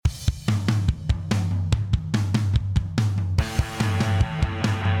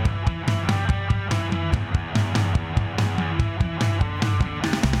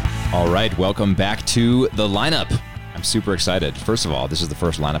All right, welcome back to the lineup. I'm super excited. First of all, this is the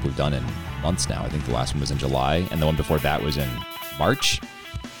first lineup we've done in months now. I think the last one was in July, and the one before that was in March.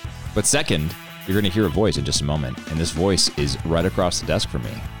 But second, you're going to hear a voice in just a moment, and this voice is right across the desk from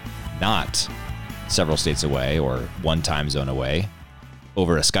me, not several states away or one time zone away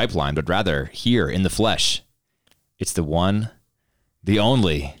over a Skype line, but rather here in the flesh. It's the one, the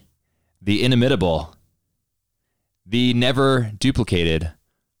only, the inimitable, the never duplicated,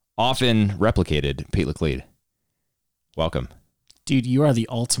 often replicated Pete Laclede. Welcome. Dude, you are the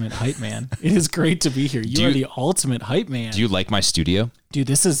ultimate hype man. It is great to be here. You are the ultimate hype man. Do you like my studio? Dude,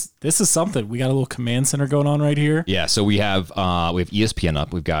 this is something. We got a little command center going on right here. Yeah, so we have ESPN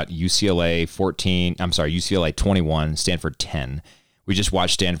up. We've got UCLA 21, Stanford 10. We just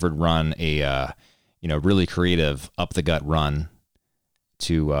watched Stanford run a really creative up the gut run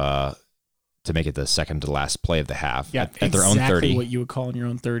to make it the second to last play of the half at their own 30. Exactly what you would call in your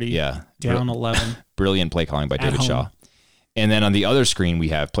own 30. Yeah. Down 11. Brilliant play calling by David Shaw. And then on the other screen, we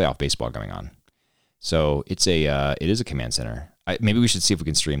have playoff baseball going on. So it is a command center. Maybe we should see if we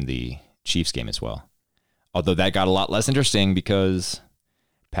can stream the Chiefs game as well. Although that got a lot less interesting because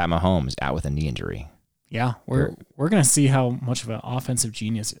Pat Mahomes out with a knee injury. Yeah, we're going to see how much of an offensive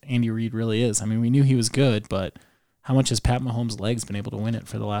genius Andy Reid really is. I mean, we knew he was good, but how much has Pat Mahomes' legs been able to win it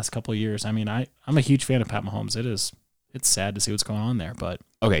for the last couple of years? I mean, I'm a huge fan of Pat Mahomes. It's sad to see what's going on there, but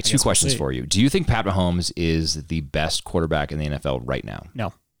okay, two questions for you. Do you think Pat Mahomes is the best quarterback in the NFL right now?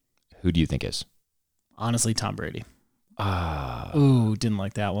 No. Who do you think is? Honestly, Tom Brady. Ooh, didn't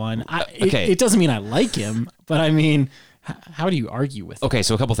like that one. Okay. It doesn't mean I like him, but I mean, how do you argue with it? Okay,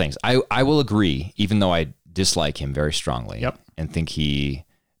 so a couple things. I will agree, even though I dislike him very strongly and think he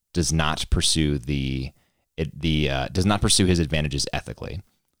does not pursue does not pursue his advantages ethically.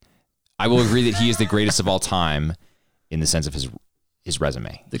 I will agree that he is the greatest of all time in the sense of his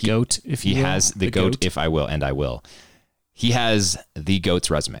resume. GOAT, if you will. He has the GOAT, if I will, and I will. He has the GOAT's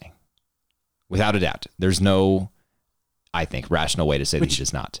resume. Without a doubt. There's no, I think, rational way to say that he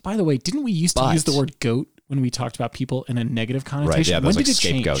does not. By the way, didn't we used to use the word GOAT when we talked about people in a negative connotation? Right, yeah, when did it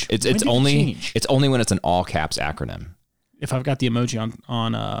scapegoat. change? It's only when it's an all caps acronym. If I've got the emoji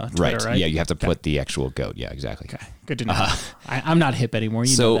on Twitter, right? Yeah, you have to put the actual GOAT. Yeah, exactly. Okay, good to know. I'm not hip anymore.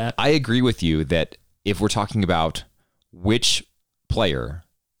 You know that. I agree with you that if we're talking about which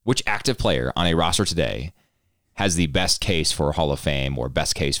active player on a roster today has the best case for Hall of Fame or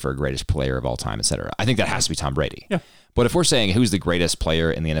best case for greatest player of all time, et cetera, I think that has to be Tom Brady. Yeah. But if we're saying who's the greatest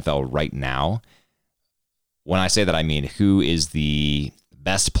player in the NFL right now, when I say that, I mean who is the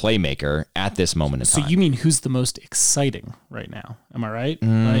best playmaker at this moment in time. So you mean who's the most exciting right now? Am I right?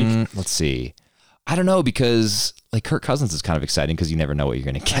 Let's see. I don't know, because like Kirk Cousins is kind of exciting because you never know what you're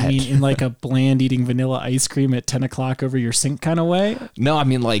going to get. I mean, in like a bland eating vanilla ice cream at 10 o'clock over your sink kind of way? No, I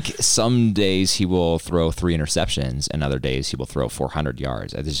mean, like some days he will throw 3 interceptions and other days he will throw 400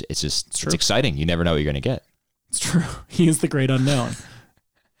 yards. It's exciting. You never know what you're going to get. It's true. He is the great unknown.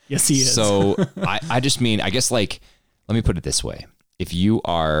 Yes, he is. So I just mean, I guess, like, let me put it this way. If you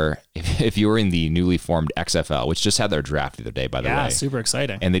are in the newly formed XFL, which just had their draft the other day, by the way. Yeah, super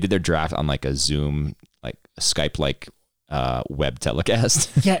exciting. And they did their draft on like a Zoom, like a Skype-like web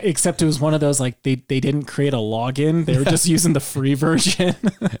telecast. Yeah, except it was one of those, like, they didn't create a login. They were just using the free version.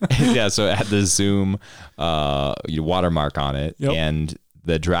 Yeah, so it had the Zoom watermark on it. Yep. And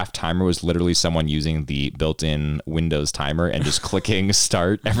the draft timer was literally someone using the built-in Windows timer and just clicking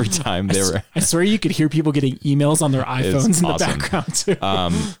start every time they were. I swear you could hear people getting emails on their iPhones in the background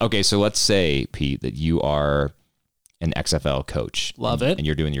too. Okay, so let's say, Pete, that you are an XFL coach. Love it. And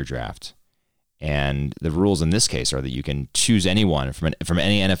you're doing your draft. And the rules in this case are that you can choose anyone from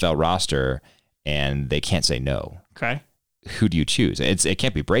any NFL roster and they can't say no. Okay. Who do you choose? It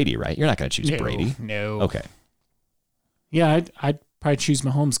can't be Brady, right? You're not going to choose Brady. No. Okay. Yeah, I'd probably choose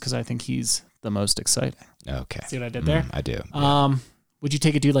Mahomes because I think he's the most exciting. Okay. See what I did there? I do. Yeah. Would you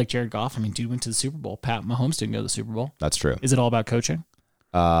take a dude like Jared Goff? I mean, dude went to the Super Bowl. Pat Mahomes didn't go to the Super Bowl. That's true. Is it all about coaching?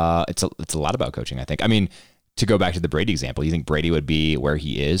 It's a lot about coaching, I think. I mean, to go back to the Brady example, you think Brady would be where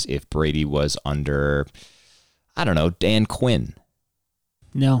he is if Brady was under, I don't know, Dan Quinn?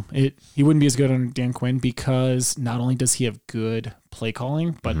 No, he wouldn't be as good under Dan Quinn because not only does he have good play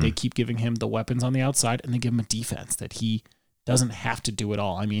calling, but they keep giving him the weapons on the outside and they give him a defense that he doesn't have to do it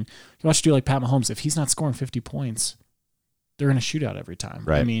all. I mean, you watch a dude like Pat Mahomes, if he's not scoring 50 points, they're in a shootout every time.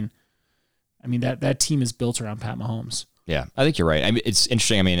 Right. I mean that team is built around Pat Mahomes. Yeah, I think you're right. I mean, it's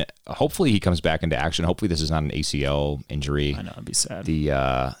interesting. I mean, hopefully he comes back into action. Hopefully this is not an ACL injury. I know, it'd be sad.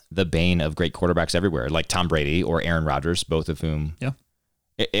 The bane of great quarterbacks everywhere, like Tom Brady or Aaron Rodgers, both of whom. Yeah.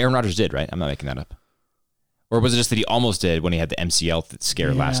 Aaron Rodgers did, right? I'm not making that up. Or was it just that he almost did when he had the MCL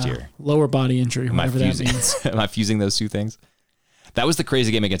scare last year? Lower body injury, whatever that means. Am I fusing those two things? That was the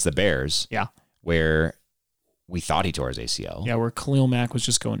crazy game against the Bears. Yeah. Where we thought he tore his ACL. Yeah, where Khalil Mack was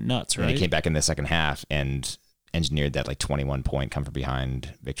just going nuts, right? And he came back in the second half and engineered that 21-point come from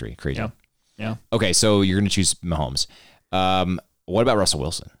behind victory. Crazy. Yeah. Okay, so you're going to choose Mahomes. What about Russell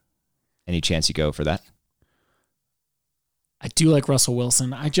Wilson? Any chance you go for that? I do like Russell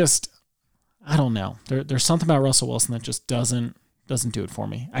Wilson. I don't know. There's something about Russell Wilson that just doesn't do it for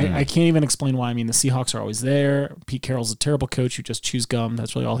me. I can't even explain why. I mean, the Seahawks are always there. Pete Carroll's a terrible coach who just chews gum.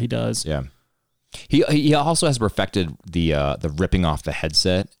 That's really all he does. Yeah. He also has perfected the ripping off the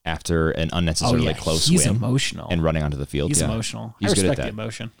headset after an unnecessarily close He's win emotional. and running onto the field. He's emotional. He's I good at respect that. the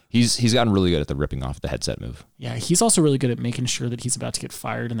emotion. He's gotten really good at the ripping off the headset move. Yeah, he's also really good at making sure that he's about to get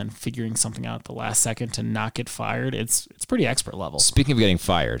fired and then figuring something out at the last second to not get fired. It's pretty expert level. Speaking of getting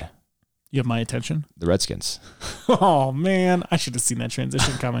fired, you have my attention? the Redskins. Oh, man. I should have seen that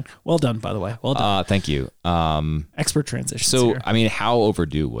transition coming. Well done, by the way. Well done. Thank you. Expert transitions So, here. I mean, how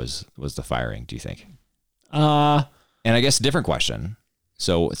overdue was the firing, do you think? Uh, And I guess a different question.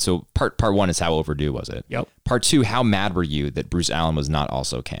 So part one is how overdue was it? Yep. Part two, how mad were you that Bruce Allen was not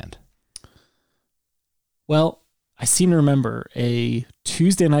also canned? Well, I seem to remember a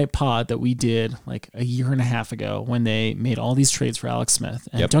Tuesday night pod that we did like a year and a half ago when they made all these trades for Alex Smith.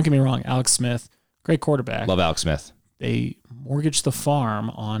 And don't get me wrong, Alex Smith, great quarterback. Love Alex Smith. They mortgaged the farm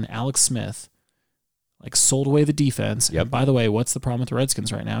on Alex Smith, like sold away the defense. Yep. And by the way, what's the problem with the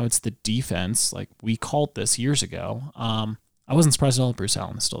Redskins right now? It's the defense. Like we called this years ago. I wasn't surprised at all that Bruce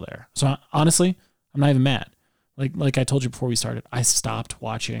Allen is still there. So honestly, I'm not even mad. Like I told you before we started, I stopped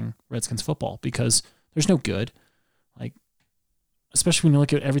watching Redskins football because there's no good. Like, especially when you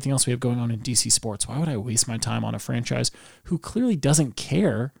look at everything else we have going on in DC sports, why would I waste my time on a franchise who clearly doesn't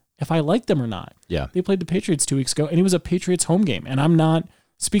care if I like them or not? Yeah. They played the Patriots 2 weeks ago, and it was a Patriots home game. And I'm not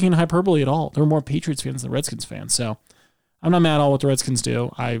speaking in hyperbole at all. There were more Patriots fans than Redskins fans. So I'm not mad at all what the Redskins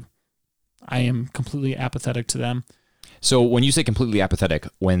do. I am completely apathetic to them. So when you say completely apathetic,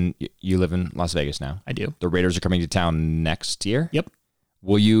 when you live in Las Vegas now, I do. The Raiders are coming to town next year? Yep.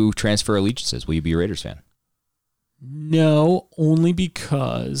 Will you transfer allegiances? Will you be a Raiders fan? No, only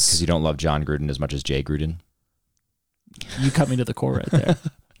because... Because you don't love John Gruden as much as Jay Gruden? You cut me to the core right there.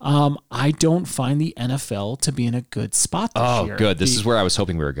 I don't find the NFL to be in a good spot this year. Oh, good. This is where I was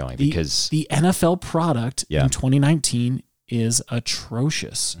hoping we were going because... The NFL product in 2019 is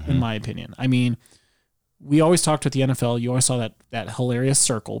atrocious, in my opinion. I mean, we always talked with the NFL. You always saw that hilarious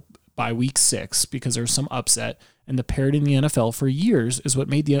circle by week 6 because there was some upset. And the parity in the NFL for years is what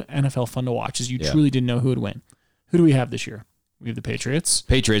made the NFL fun to watch, is you truly didn't know who would win. Who do we have this year? We have the Patriots.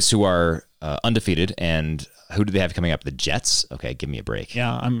 Patriots, who are undefeated, and who do they have coming up? The Jets? Okay, give me a break.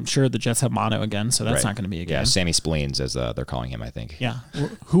 Yeah, I'm sure the Jets have mono again, so that's not going to be a game. Yeah, Sammy Spleens, as they're calling him, I think. Yeah.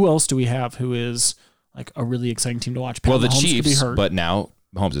 Who else do we have who is like a really exciting team to watch? Well, the Mahomes Chiefs, could be hurt. but now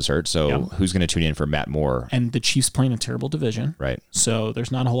Mahomes is hurt, so who's going to tune in for Matt Moore? And the Chiefs playing a terrible division. Right. So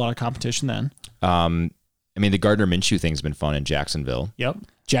there's not a whole lot of competition then. I mean, the Gardner Minshew thing's been fun in Jacksonville. Yep.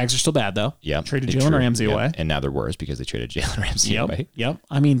 Jags are still bad, though. Yep. Traded Jalen Ramsey away. And now they're worse because they traded Jalen Ramsey away. Yep.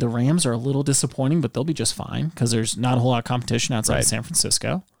 I mean, the Rams are a little disappointing, but they'll be just fine because there's not a whole lot of competition outside of San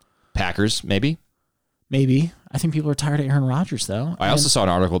Francisco. Packers, maybe? Maybe. I think people are tired of Aaron Rodgers, though. I also saw an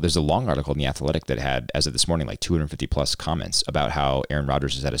article, there's a long article in The Athletic that had, as of this morning, like 250 plus comments about how Aaron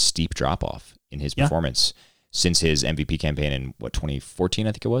Rodgers has had a steep drop-off in his performance since his MVP campaign in, 2014,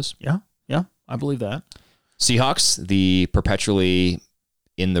 I think it was? Yeah. I believe that. Seahawks, the perpetually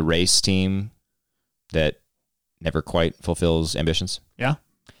in the race team that never quite fulfills ambitions. Yeah.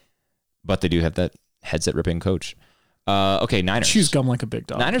 But they do have that headset ripping coach. Okay, Niners. Chews gum like a big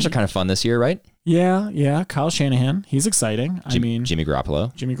dog. Niners are kind of fun this year, right? Yeah. Kyle Shanahan, he's exciting. Jimmy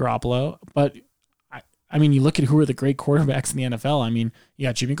Garoppolo. But I mean, you look at who are the great quarterbacks in the NFL. I mean, you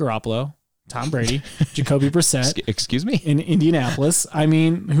got Jimmy Garoppolo, Tom Brady, Jacoby Brissett. Excuse me? In Indianapolis. I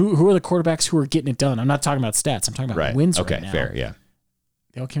mean, who are the quarterbacks who are getting it done? I'm not talking about stats. I'm talking about wins right now. Okay, fair, yeah.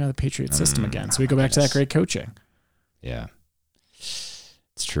 They all came out of the Patriot system again. So we go back to that great coaching. Yeah.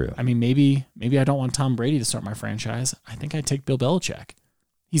 It's true. I mean, maybe I don't want Tom Brady to start my franchise. I think I'd take Bill Belichick.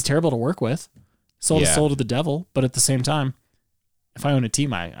 He's terrible to work with. Sold his soul to the devil, but at the same time, if I own a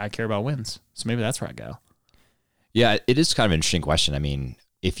team, I care about wins. So maybe that's where I go. Yeah, it is kind of an interesting question. I mean,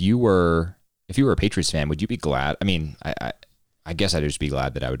 if you were a Patriots fan, would you be glad? I mean, I guess I'd just be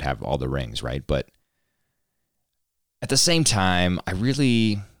glad that I would have all the rings, right? But at the same time, I'm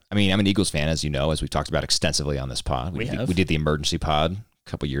an Eagles fan, as you know, as we've talked about extensively on this pod. We did the emergency pod a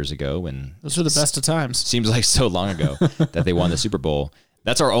couple years ago, and those are the best of times. Seems like so long ago that they won the Super Bowl.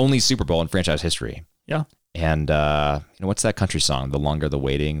 That's our only Super Bowl in franchise history. Yeah. And what's that country song? The longer the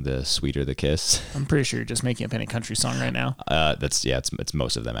waiting, the sweeter the kiss. I'm pretty sure you're just making up any country song right now. It's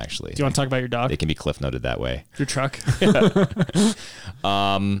most of them actually. Do you want to talk about your dog? They can be cliff noted that way. Your truck.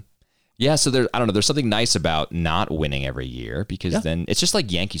 So there's something nice about not winning every year because then it's just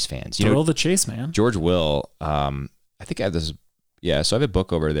like Yankees fans. Thrill the chase, man. George Will, I think I have this. Yeah, so I have a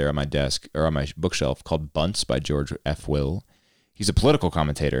book over there on my desk or on my bookshelf called Bunts by George F. Will. He's a political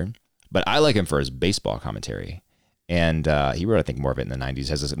commentator. But I like him for his baseball commentary. And he wrote, I think, more of it in the 90s.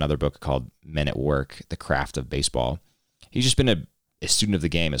 Has another book called Men at Work, The Craft of Baseball. He's just been a student of the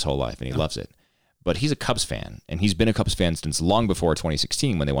game his whole life, and he loves it. But he's a Cubs fan, and he's been a Cubs fan since long before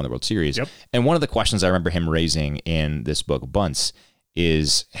 2016 when they won the World Series. Yep. And one of the questions I remember him raising in this book, Bunts,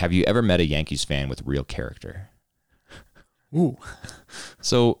 is, have you ever met a Yankees fan with real character? Ooh.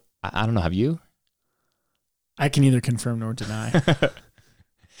 So, I don't know. Have you? I can neither confirm nor deny.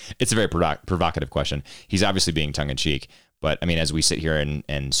 It's a very provocative question. He's obviously being tongue-in-cheek, but I mean, as we sit here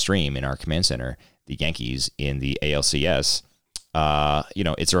and stream in our command center, the Yankees in the ALCS,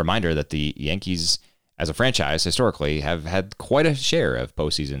 it's a reminder that the Yankees, as a franchise, historically, have had quite a share of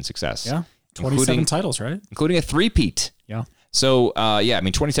postseason success. Yeah, 27 titles, right? Including a three-peat. Yeah. So,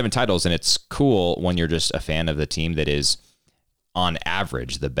 27 titles, and it's cool when you're just a fan of the team that is, on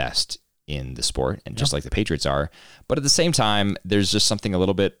average, the best in the sport, and just like the Patriots are. But at the same time, there's just something a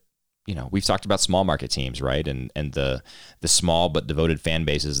little bit, we've talked about small market teams, right? And the small but devoted fan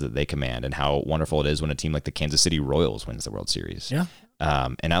bases that they command, and how wonderful it is when a team like the Kansas City Royals wins the World Series. Yeah.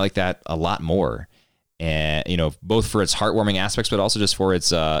 And I like that a lot more. And, both for its heartwarming aspects, but also just for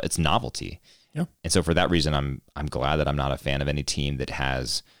its novelty. Yeah. And so for that reason, I'm glad that I'm not a fan of any team that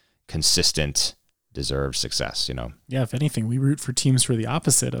has consistent deserved success, Yeah, if anything, we root for teams for the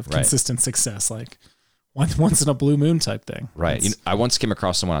opposite of consistent success, like once in a blue moon type thing. Right. I once came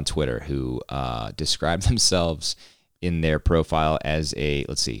across someone on Twitter who described themselves in their profile as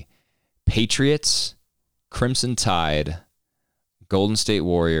Patriots, Crimson Tide, Golden State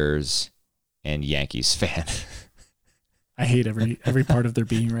Warriors, and Yankees fan. I hate every part of their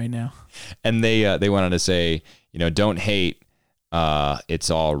being right now. And they went on to say, don't hate, it's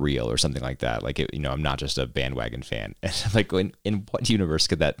all real or something like that. Like, I'm not just a bandwagon fan. And like, in what universe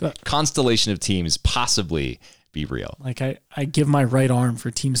could that constellation of teams possibly be real? Like, I give my right arm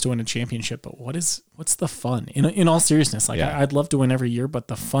for teams to win a championship, but what's the fun? In all seriousness, I'd love to win every year, but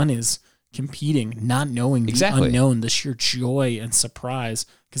the fun is competing, not knowing the unknown, the sheer joy and surprise,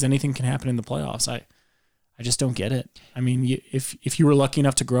 because anything can happen in the playoffs. I just don't get it. I mean, if you were lucky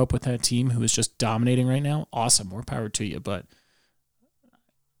enough to grow up with that team who is just dominating right now, awesome, more power to you, but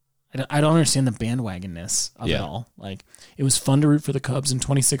I don't understand the bandwagonness of it all. Like, it was fun to root for the Cubs in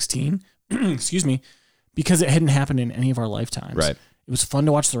 2016, excuse me, because it hadn't happened in any of our lifetimes. Right. It was fun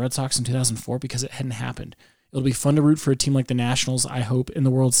to watch the Red Sox in 2004 because it hadn't happened. It'll be fun to root for a team like the Nationals, I hope, in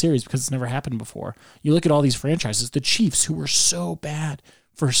the World Series because it's never happened before. You look at all these franchises, the Chiefs, who were so bad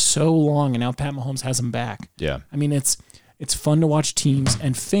for so long, and now Pat Mahomes has them back. Yeah. I mean, it's fun to watch teams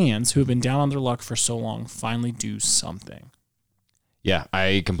and fans who have been down on their luck for so long finally do something. Yeah,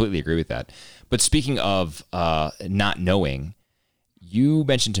 I completely agree with that. But speaking of not knowing, you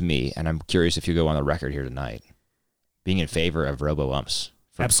mentioned to me, and I'm curious if you go on the record here tonight, being in favor of robo-umps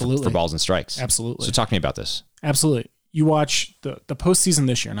for balls and strikes. Absolutely. So talk to me about this. Absolutely. You watch the postseason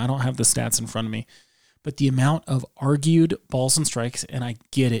this year, and I don't have the stats in front of me, but the amount of argued balls and strikes, and I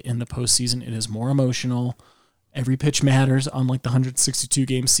get it in the postseason, it is more emotional. Every pitch matters on like the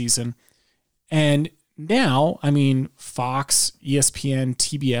 162-game season. And now, I mean, Fox, ESPN,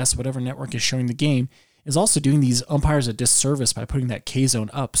 TBS, whatever network is showing the game, is also doing these umpires a disservice by putting that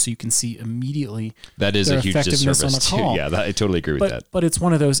K-zone up so you can see immediately that is their a huge effectiveness disservice on a call. Too. Yeah, I totally agree with that. But it's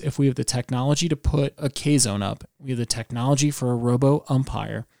one of those, if we have the technology to put a K-zone up, we have the technology for a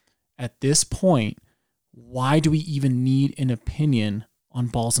robo-umpire, at this point, why do we even need an opinion on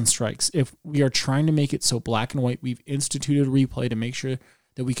balls and strikes? If we are trying to make it so black and white, we've instituted replay to make sure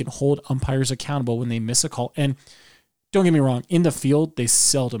that we can hold umpires accountable when they miss a call. And don't get me wrong, in the field, they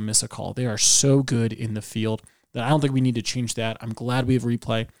seldom miss a call. They are so good in the field that I don't think we need to change that. I'm glad we have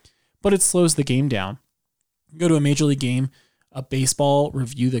replay, but it slows the game down. You go to a major league game, a baseball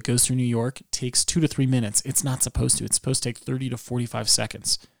review that goes through New York takes 2 to 3 minutes. It's not supposed to. It's supposed to take 30 to 45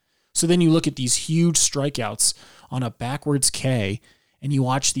 seconds. So then you look at these huge strikeouts on a backwards K, and you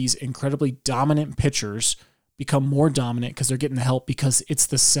watch these incredibly dominant pitchers become more dominant because they're getting the help because it's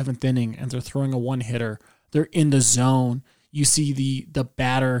the 7th inning and they're throwing a one-hitter. They're in the zone. You see the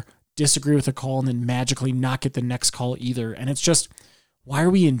batter disagree with a call and then magically not get the next call either. And it's just, why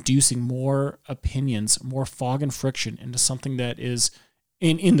are we inducing more opinions, more fog and friction into something that is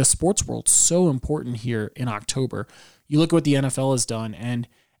in the sports world so important here in October. You look at what the NFL has done, and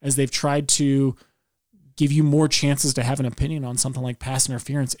as they've tried to give you more chances to have an opinion on something like pass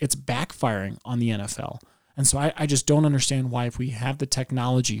interference, it's backfiring on the NFL. And so I just don't understand why, if we have the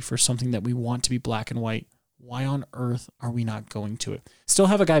technology for something that we want to be black and white, why on earth are we not going to it? Still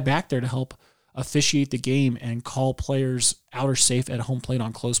have a guy back there to help officiate the game and call players out or safe at home plate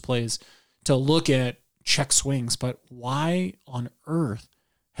on close plays, to look at check swings. But why on earth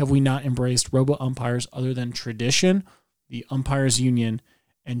have we not embraced robo umpires other than tradition, the umpires union,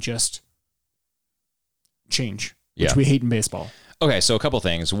 and just change, which we hate in baseball? Okay, so a couple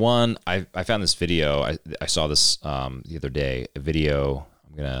things. One, I found this video. I saw this the other day, a video.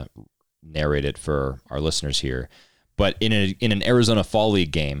 I'm going to narrate it for our listeners here. But in an Arizona Fall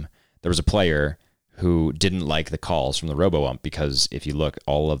League game, there was a player who didn't like the calls from the robo-ump because if you look,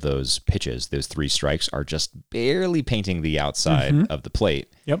 all of those pitches, those 3 strikes, are just barely painting the outside of the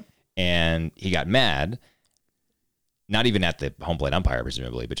plate. Yep. And he got mad, not even at the home plate umpire,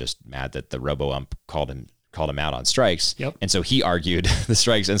 presumably, but just mad that the robo-ump called him out on strikes. Yep. And so he argued the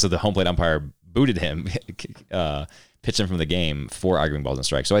strikes, and so the home plate umpire booted him, pitched him from the game for arguing balls and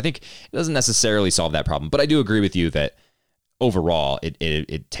strikes. So I think it doesn't necessarily solve that problem, but I do agree with you that overall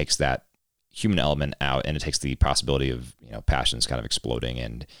it takes that human element out, and it takes the possibility of passions kind of exploding,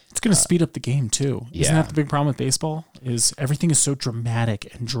 and it's going to speed up the game too. Isn't that the big problem with baseball? Is everything is so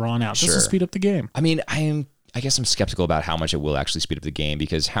dramatic and drawn out. This will speed up the game. I mean, I guess I'm skeptical about how much it will actually speed up the game,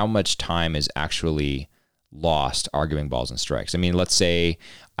 because how much time is actually lost arguing balls and strikes. I mean, let's say,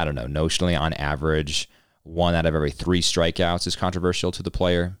 I don't know, notionally on average, 1 out of every 3 strikeouts is controversial to the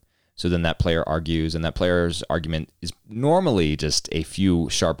player. So then that player argues, and that player's argument is normally just a few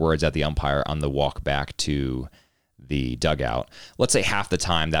sharp words at the umpire on the walk back to the dugout. Let's say half the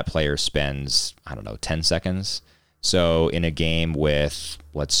time that player spends, 10 seconds. So in a game with,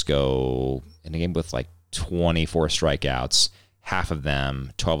 like 24 strikeouts, half of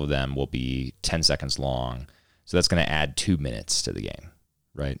them, 12 of them will be 10 seconds long. So that's going to add 2 minutes to the game,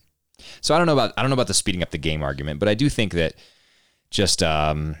 right? So I don't know about the speeding up the game argument, but I do think that just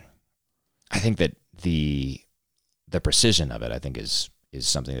I think that the precision of it, I think, is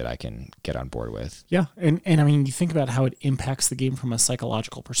something that I can get on board with. Yeah, and I mean, you think about how it impacts the game from a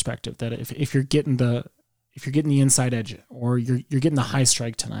psychological perspective. That if you're getting the inside edge, or you're getting the high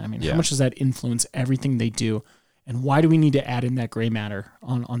strike tonight, I mean, how much does that influence everything they do? And why do we need to add in that gray matter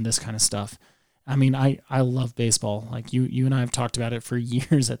on this kind of stuff? I mean, I love baseball. Like you and I have talked about it for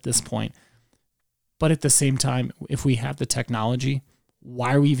years at this point. But at the same time, if we have the technology,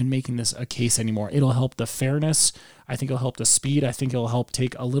 why are we even making this a case anymore? It'll help the fairness. I think it'll help the speed. I think it'll help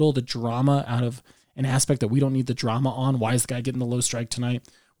take a little of the drama out of an aspect that we don't need the drama on. Why is the guy getting the low strike tonight?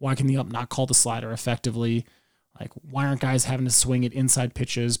 Why can the ump not call the slider effectively? Like, why aren't guys having to swing at inside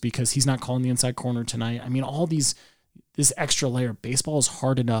pitches because he's not calling the inside corner tonight? I mean, all this extra layer. Baseball is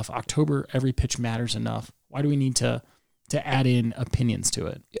hard enough. October, every pitch matters enough. Why do we need to add in opinions to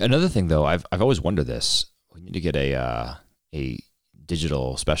it? Another thing, though, I've always wondered this. We need to get a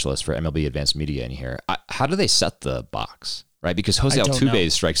digital specialist for MLB Advanced Media in here. How do they set the box, right? Because Jose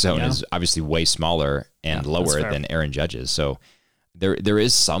Altuve's strike zone is obviously way smaller and lower than Aaron Judge's. So there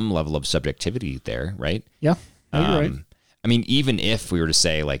is some level of subjectivity there, right? Yeah, you're right. I mean, even if we were to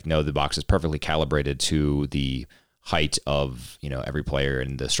say, like, no, the box is perfectly calibrated to the height of, every player,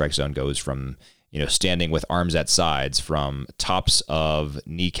 and the strike zone goes from, standing with arms at sides from tops of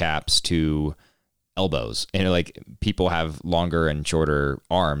kneecaps to elbows, and like people have longer and shorter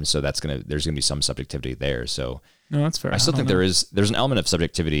arms, so there's gonna be some subjectivity there. So no, that's fair. I still think there's an element of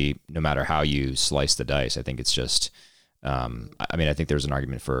subjectivity no matter how you slice the dice. I think it's just, I think there's an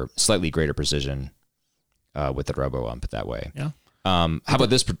argument for slightly greater precision with the robo ump that way. Yeah. How about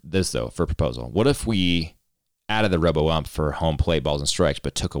this though for a proposal? What if we added the robo ump for home plate balls and strikes,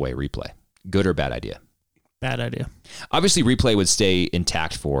 but took away replay? Good or bad idea? Bad idea. Obviously, replay would stay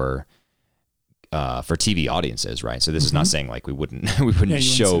intact for TV audiences, right? So this is not saying like we wouldn't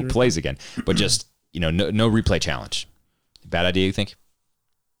show plays again, but just no replay challenge. Bad idea, you think?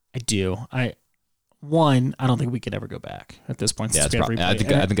 I do. I don't think we could ever go back at this point. Yeah, I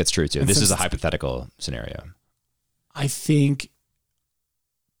think that's true too. This is a hypothetical scenario. I think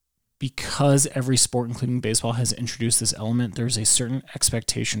because every sport, including baseball, has introduced this element, there's a certain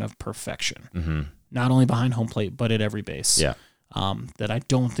expectation of perfection, not only behind home plate, but at every base. Yeah. That I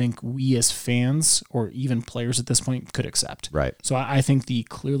don't think we as fans or even players at this point could accept. Right. So I think the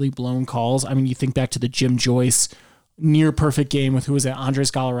clearly blown calls, I mean, you think back to the Jim Joyce near perfect game with, who was that? Andres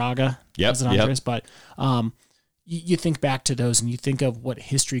Galarraga. Yep. But you think back to those and you think of what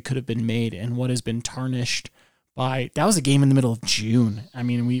history could have been made and what has been tarnished that was a game in the middle of June. I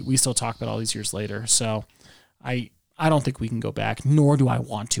mean, we still talk about all these years later. So I don't think we can go back, nor do I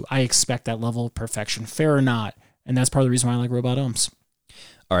want to. I expect that level of perfection, fair or not. And that's part of the reason why I like robot umps.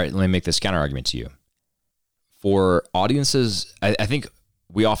 All right, let me make this counter argument to you. For audiences, I think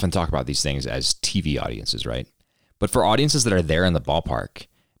we often talk about these things as TV audiences, right? But for audiences that are there in the ballpark,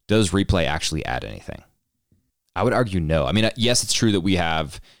 does replay actually add anything? I would argue no. I mean, yes, it's true that we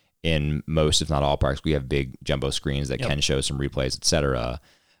have in most, if not all parks, we have big jumbo screens that can show some replays, et cetera.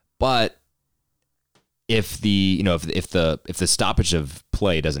 But if the stoppage of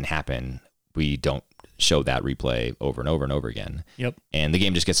play doesn't happen, we don't show that replay over and over and over again. Yep. And the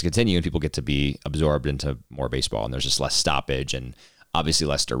game just gets to continue and people get to be absorbed into more baseball and there's just less stoppage and obviously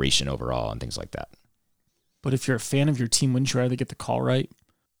less duration overall and things like that. But if you're a fan of your team, wouldn't you rather get the call right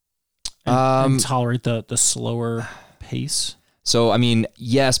and tolerate the slower pace? So, I mean,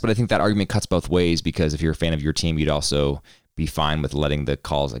 yes, but I think that argument cuts both ways because if you're a fan of your team, you'd also be fine with letting the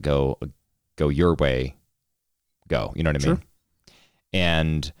calls that go your way go. You know what I mean?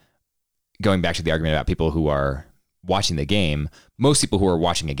 And going back to the argument about people who are watching the game, most people who are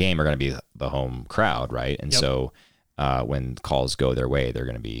watching a game are going to be the home crowd, right? And so when calls go their way, they're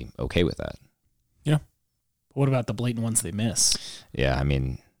going to be okay with that. Yeah. What about the blatant ones they miss? Yeah, I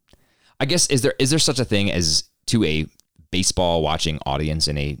mean, I guess is there such a thing as to a baseball watching audience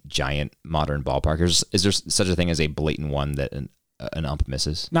in a giant modern ballpark? Is there such a thing as a blatant one that an ump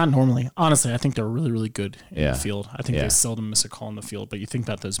misses? Not normally. Honestly, I think they're really, really good in Yeah. the field. I think Yeah. they seldom miss a call in the field, but you think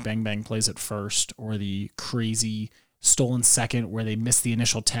about those bang plays at first or the crazy stolen second where they miss the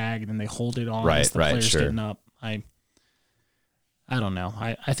initial tag and then they hold it on as the player's getting up. I don't know.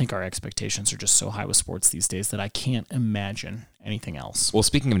 I think our expectations are just so high with sports these days that I can't imagine anything else. Well,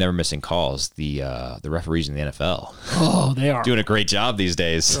 speaking of never missing calls, the referees in the NFL They are doing a great job these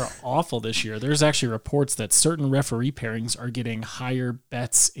days. They're awful this year. There's actually reports that certain referee pairings are getting higher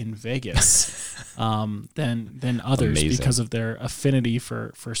bets in Vegas than others. Amazing. Because of their affinity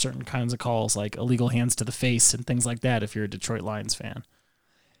for certain kinds of calls, like illegal hands to the face and things like that. If you're a Detroit Lions fan.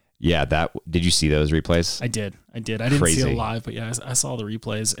 Yeah, did you see those replays? I did. I didn't Crazy. see it live, but yeah, I saw the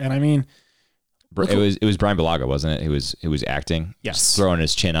replays. And I mean, It was Brian Balaga, wasn't it? Who was acting? Yes. Just throwing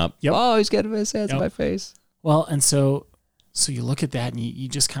his chin up. Yep. Oh, he's getting his hands in my face. well, and so you look at that and you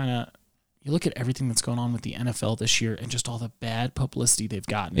just kind of you look at everything that's going on with the NFL this year and just all the bad publicity they've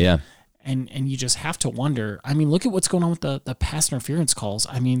gotten. Yeah. And you just have to wonder. I mean, look at what's going on with the pass interference calls.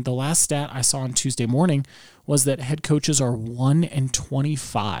 I mean, the last stat I saw on Tuesday morning was that head coaches are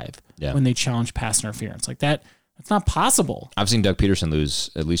 1-25 when they challenge pass interference. Like that, that's not possible. I've seen Doug Peterson lose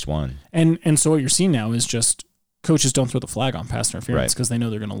at least one. And so what you're seeing now is just coaches don't throw the flag on pass interference because they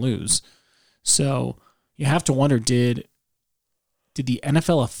know they're going to lose. So you have to wonder, did the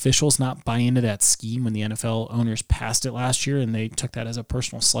NFL officials not buy into that scheme when the NFL owners passed it last year and they took that as a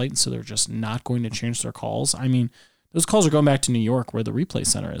personal slight and so they're just not going to change their calls? I mean, those calls are going back to New York where the replay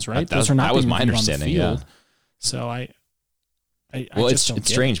center is, right? Those are not that was being my reviewed on the understanding, field. yeah. So I Well, just don't it's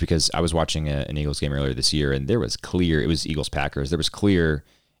get strange it. because I was watching an Eagles game earlier this year and there was clear, it was Eagles-Packers, there was clear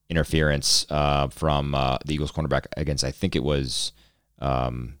interference from the Eagles cornerback against, I think it was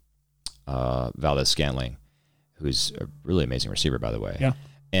Valdez-Scantling, who's a really amazing receiver, by the way. Yeah.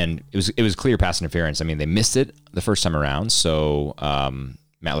 And it was clear pass interference. I mean, they missed it the first time around, so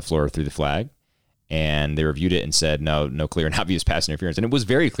Matt LaFleur threw the flag, and they reviewed it and said, no clear and obvious pass interference. And it was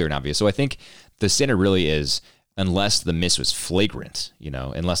very clear and obvious. So I think the standard really is, unless the miss was flagrant,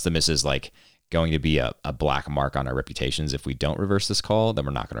 unless the miss is like going to be a black mark on our reputations, if we don't reverse this call, then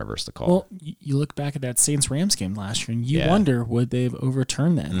we're not going to reverse the call. Well, you look back at that Saints-Rams game last year, and you wonder, would they have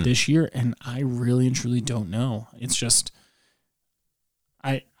overturned that this year? And I really and truly don't know. It's just,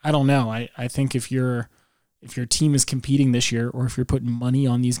 I don't know. I think if your team is competing this year, or if you're putting money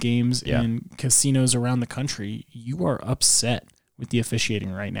on these games in casinos around the country, you are upset with the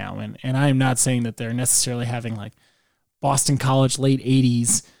officiating right now. And I am not saying that they're necessarily having like Boston College late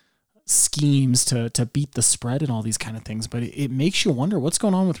 80s schemes to beat the spread and all these kind of things, but it makes you wonder what's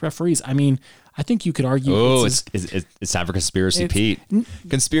going on with referees. I mean, I think you could argue. It's time for Conspiracy Pete.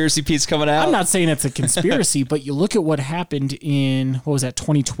 Conspiracy Pete's coming out. I'm not saying it's a conspiracy, but you look at what happened in,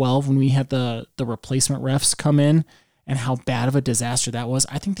 2012 when we had the replacement refs come in and how bad of a disaster that was.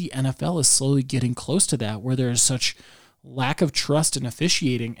 I think the NFL is slowly getting close to that, where there is such lack of trust in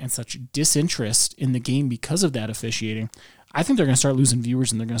officiating and such disinterest in the game because of that officiating. I think they're going to start losing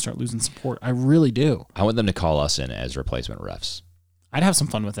viewers and they're going to start losing support. I really do. I want them to call us in as replacement refs. I'd have some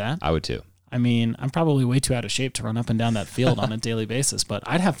fun with that. I would too. I mean, I'm probably way too out of shape to run up and down that field on a daily basis, but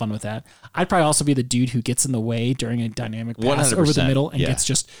I'd have fun with that. I'd probably also be the dude who gets in the way during a dynamic pass over the middle and gets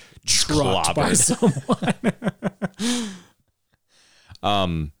just trucked by someone.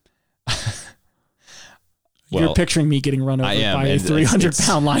 You're picturing me getting run over by a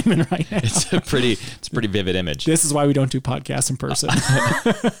 300-pound lineman right now. It's a pretty vivid image. This is why we don't do podcasts in person.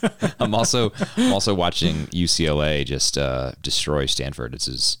 I'm also watching UCLA just destroy Stanford. This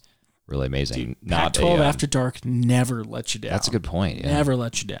is really amazing. Dude, Pac-12 after dark never lets you down. That's a good point. Yeah. Never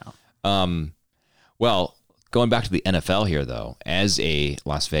let you down. Well, going back to the NFL here, though, as a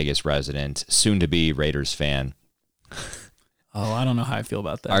Las Vegas resident, soon to be Raiders fan. Oh, I don't know how I feel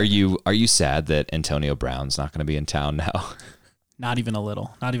about that. Are you sad that Antonio Brown's not going to be in town now? Not even a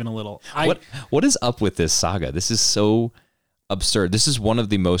little. Not even a little. What is up with this saga? This is so absurd. This is one of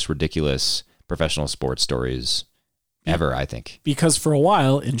the most ridiculous professional sports stories ever, I think. Because for a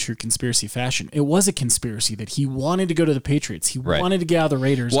while, in true conspiracy fashion, it was a conspiracy that he wanted to go to the Patriots. He wanted to get out of the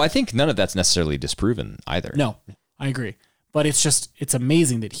Raiders. Well, I think none of that's necessarily disproven either. No, I agree. But it's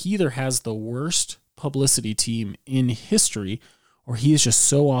amazing that he either has the worst publicity team in history, or he is just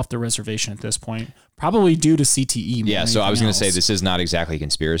so off the reservation at this point, probably due to CTE. Yeah, so I was going to say this is not exactly a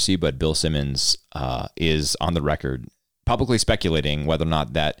conspiracy, but Bill Simmons is on the record publicly speculating whether or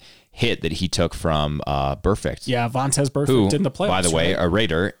not that hit that he took from Burfict. Yeah, Vontaze Burfict in the playoffs. By the way, a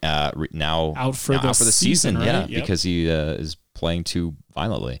Raider now out for the season, right? Yeah, because he is playing too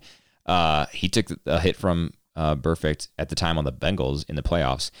violently. He took a hit from Burfict at the time on the Bengals in the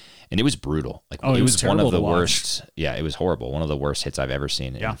playoffs, and it was brutal. Like it was one of the worst. Yeah, it was horrible. One of the worst hits I've ever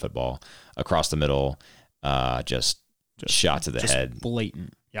seen in football. Across the middle, just shot to the head,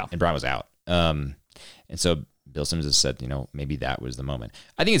 blatant. Yeah, and Brown was out. And so Bill Simmons has said, maybe that was the moment.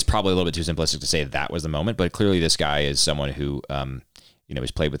 I think it's probably a little bit too simplistic to say that was the moment, but clearly this guy is someone who,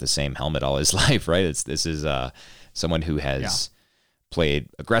 has played with the same helmet all his life, right? This is someone who has played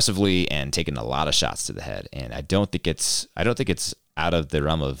aggressively and taken a lot of shots to the head, and I don't think it's out of the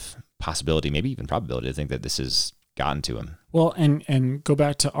realm of possibility, maybe even probability, to think that this has gotten to him. Well, and go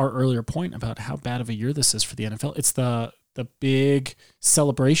back to our earlier point about how bad of a year this is for the NFL. It's the big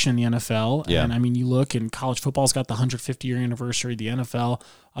celebration in the NFL. Yeah. And I mean, you look, and college football's got the 150-year anniversary, the NFL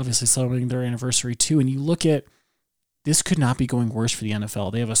obviously celebrating their anniversary too. And you look at, this could not be going worse for the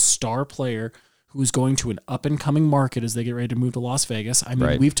NFL. They have a star player who's going to an up-and-coming market as they get ready to move to Las Vegas. I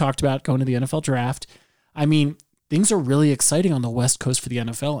mean, We've talked about going to the NFL draft. I mean, things are really exciting on the West Coast for the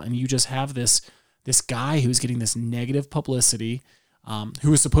NFL, and you just have this guy who's getting this negative publicity,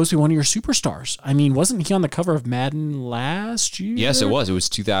 who was supposed to be one of your superstars. I mean, wasn't he on the cover of Madden last year? Yes, it was. It was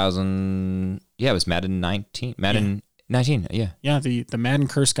 2000. Yeah, it was Madden 19. Madden 19, yeah. Yeah, the Madden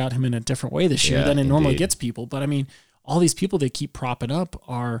curse got him in a different way this year than it normally gets people. But I mean, all these people they keep propping up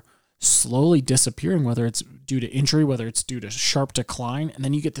are slowly disappearing, whether it's due to injury, whether it's due to sharp decline. And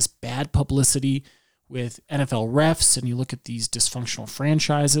then you get this bad publicity with NFL refs, and you look at these dysfunctional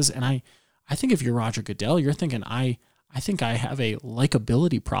franchises. And I think if you're Roger Goodell, you're thinking, I think I have a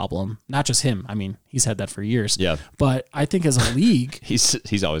likability problem. Not just him. I mean, he's had that for years. Yeah. But I think as a league, he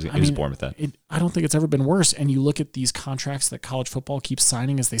was born with that. I don't think it's ever been worse. And you look at these contracts that college football keeps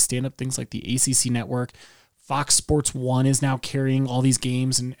signing as they stand up things like the ACC network. Fox Sports 1 is now carrying all these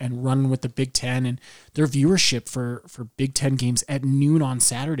games and running with the Big Ten, and their viewership for Big Ten games at noon on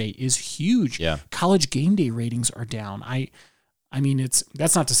Saturday is huge. Yeah. College game day ratings are down. I mean,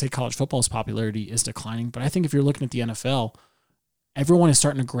 that's not to say college football's popularity is declining, but I think if you're looking at the NFL, everyone is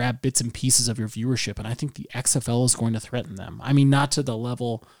starting to grab bits and pieces of your viewership, and I think the XFL is going to threaten them. I mean, not to the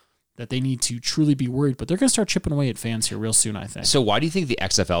level that they need to truly be worried, but they're going to start chipping away at fans here real soon, I think. So why do you think the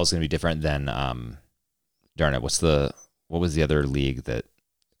XFL is going to be different than, darn it, what was the other league that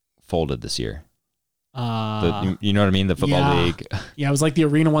folded this year? You know what I mean? The football league. Yeah, it was like the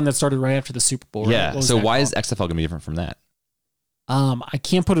arena one that started right after the Super Bowl. Right? Yeah, so why is XFL going to be different from that? I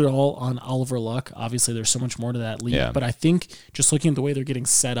can't put it all on Oliver Luck. Obviously, there's so much more to that league. But I think just looking at the way they're getting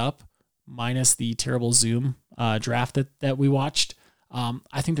set up, minus the terrible Zoom draft that we watched,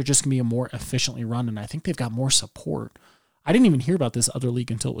 I think they're just going to be a more efficiently run, and I think they've got more support. I didn't even hear about this other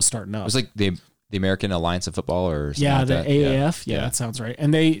league until it was starting up. It was like the American Alliance of Football or something like the that. AAF. Yeah, that sounds right.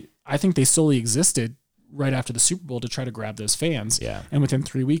 And I think they solely existed right after the Super Bowl to try to grab those fans. Yeah. And within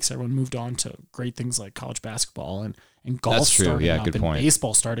 3 weeks, everyone moved on to great things like college basketball and golf. That's true. Starting up good and point.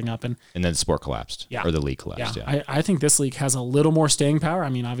 Baseball starting up. And then the sport collapsed. Yeah. Or the league collapsed. Yeah. I think this league has a little more staying power. I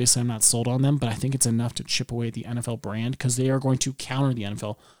mean, obviously I'm not sold on them, but I think it's enough to chip away the NFL brand because they are going to counter the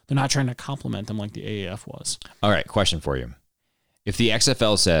NFL. They're not trying to complement them like the AAF was. All right. Question for you. If the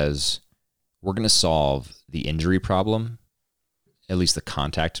XFL says we're going to solve the injury problem, at least the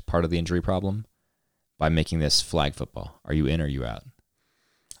contact part of the injury problem, by making this flag football, are you in or are you out?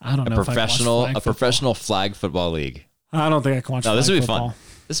 I don't know. A professional flag football league. I don't think I can watch. No, this would be fun.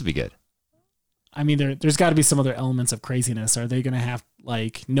 This would be good. I mean, there's got to be some other elements of craziness. Are they going to have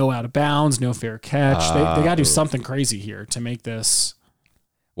like no out of bounds, no fair catch? They got to do something crazy here to make this.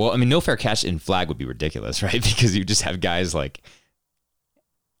 Well, I mean, no fair catch in flag would be ridiculous, right? Because you just have guys like.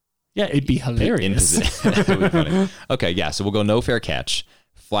 Yeah, it'd be hilarious. That would be funny. Okay, yeah. So we'll go no fair catch,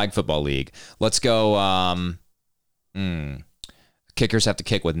 flag football league. Let's go. Kickers have to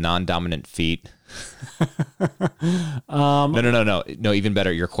kick with non-dominant feet. No. Even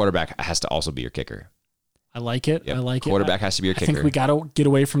better, your quarterback has to also be your kicker. I like it. Yep. I like Quarterback has to be your kicker. I think we got to get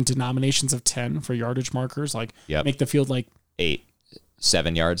away from denominations of 10 for yardage markers. Like, make the field like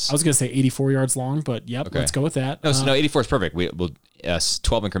 7 yards. I was going to say 84 yards long, but let's go with that. No, 84 is perfect. We'll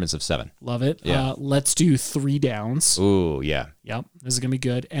 12 increments of 7. Love it. Yeah. Let's do 3 downs. Ooh, yeah. Yep. This is going to be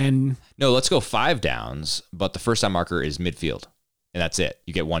good. And no, let's go 5 downs, but the first down marker is midfield. And that's it.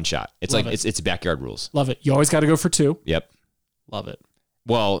 You get 1 shot. It's it's backyard rules. Love it. You always got to go for 2. Yep. Love it.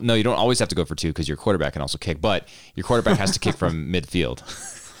 Well, no, you don't always have to go for 2 because your quarterback can also kick, but your quarterback has to kick from midfield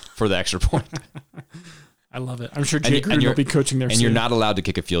for the extra point. I love it. I'm sure Jay Gruden will be coaching there soon. And you're not allowed to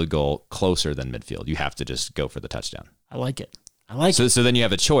kick a field goal closer than midfield. You have to just go for the touchdown. I like it. So then you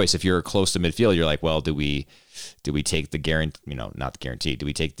have a choice. If you're close to midfield, you're like, well, do we take the guarantee, not the guarantee. Do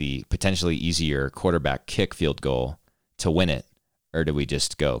we take the potentially easier quarterback kick field goal to win it? Or do we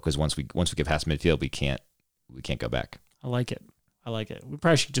just go? Because once we get past midfield, we can't go back. I like it. We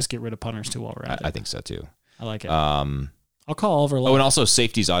probably should just get rid of punters too while we're at it. I think so too. I like it. I'll call Oliver. Oh, and also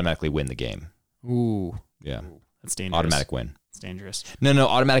safeties automatically win the game. Ooh. Yeah. That's dangerous. Automatic win. It's dangerous. No,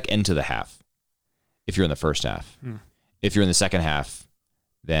 automatic end to the half. If you're in the first half. If you're in the second half,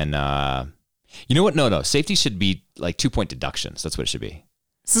 then you know what? No. Safety should be like 2-point deductions. That's what it should be.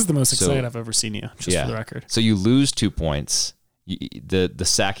 This is the most excited I've ever seen you, just for the record. So you lose 2 points. The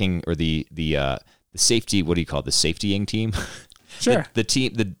sacking or the safety, what do you call it? The safetying team? Sure.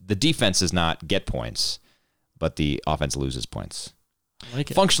 the defense does not get points, but the offense loses points. I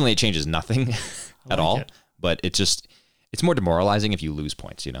like it. Functionally, it changes nothing at all, but it's more demoralizing if you lose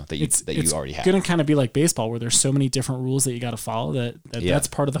points, you already have. It's going to kind of be like baseball where there's so many different rules that you got to follow that's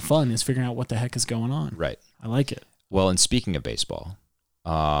part of the fun is figuring out what the heck is going on. Right. I like it. Well, and speaking of baseball,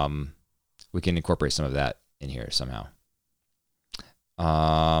 we can incorporate some of that in here somehow.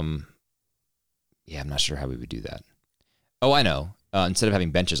 I'm not sure how we would do that. Oh, I know. Instead of having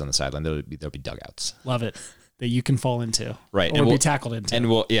benches on the sideline, there'll be dugouts. Love it. That you can fall into. Right. Or be tackled into. And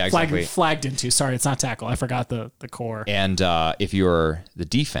exactly. Flagged into. Sorry, it's not tackle. I forgot the core. And if you're the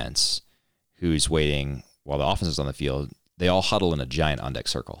defense who's waiting while the offense is on the field, they all huddle in a giant on-deck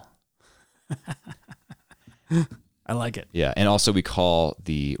circle. I like it. Yeah. And also we call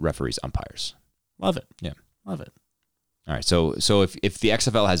the referees umpires. Love it. Yeah. Love it. All right. So if the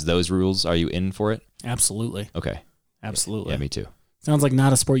XFL has those rules, are you in for it? Absolutely. Okay. Absolutely. Yeah, me too. Sounds like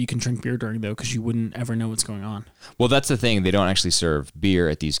not a sport you can drink beer during, though, because you wouldn't ever know what's going on. Well, that's the thing. They don't actually serve beer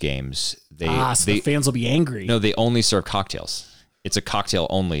at these games. So the fans will be angry. No, they only serve cocktails. It's a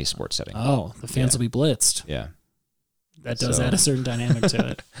cocktail-only sports setting. Oh, the fans will be blitzed. Yeah. That does add a certain dynamic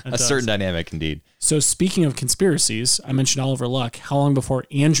to it. Certain dynamic, indeed. So speaking of conspiracies, I mentioned Oliver Luck. How long before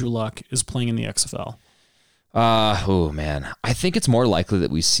Andrew Luck is playing in the XFL? Oh, man. I think it's more likely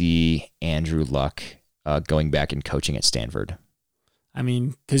that we see Andrew Luck going back and coaching at Stanford. I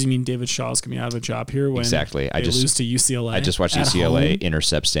mean, because you mean David Shaw's going to be out of a job here when exactly. They lose to UCLA. I just watched UCLA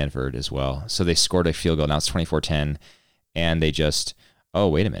intercept Stanford as well. So they scored a field goal. Now it's 24-10, and they just,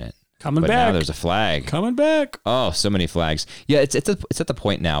 wait a minute. Coming back. Now there's a flag. Coming back. Oh, so many flags. Yeah, it's at the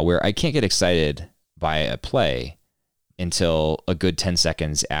point now where I can't get excited by a play until a good 10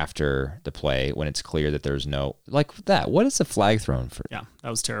 seconds after the play when it's clear that there's no, like that. What is the flag thrown for? Yeah, that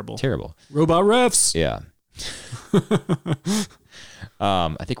was terrible. Terrible. Robot refs. Yeah.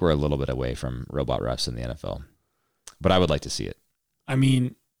 I think we're a little bit away from robot refs in the NFL, but I would like to see it. I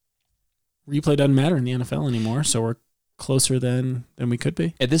mean, replay doesn't matter in the NFL anymore, so we're closer than we could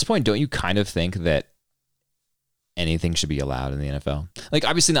be. At this point, don't you kind of think that anything should be allowed in the NFL? Like,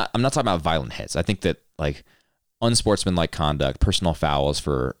 obviously not. I'm not talking about violent hits. I think that like unsportsmanlike conduct, personal fouls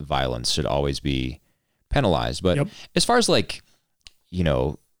for violence should always be penalized. But as far as like,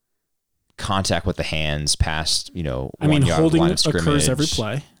 contact with the hands past, 1 yard holding line of scrimmage occurs every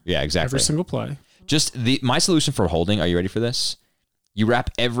play. Yeah, exactly. Every single play. Just my solution for holding. Are you ready for this? You wrap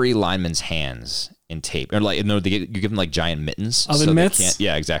every lineman's hands in tape, or you give them like giant mittens. Oven mitts.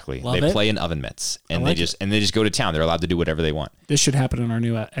 Yeah, exactly. Love they it. play in oven mitts, and they just go to town. They're allowed to do whatever they want. This should happen in our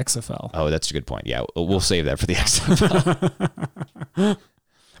new XFL. Oh, that's a good point. Yeah, we'll save that for the XFL.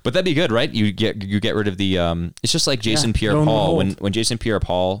 But that'd be good, right? You get rid of the. It's just like Jason Pierre-Paul when Jason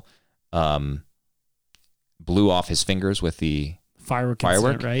Pierre-Paul blew off his fingers with the Firework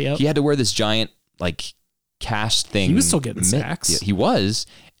incident, right? Yep. He had to wear this giant like cast thing. He was still getting sacks. Yeah, he was,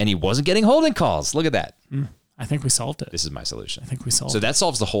 and he wasn't getting holding calls. Look at that. I think we solved it. This is my solution. I think we solved it. So that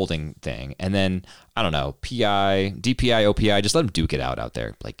solves the holding thing. And then, I don't know, PI, DPI, OPI, just let them duke it out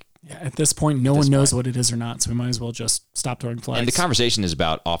there. Like, yeah, at this point, no one knows what it is or not, so we might as well just stop throwing flags. And the conversation is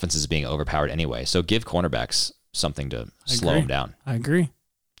about offenses being overpowered anyway. So give cornerbacks something to slow them down. I agree.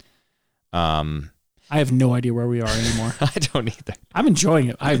 I have no idea where we are anymore. I don't either. I'm enjoying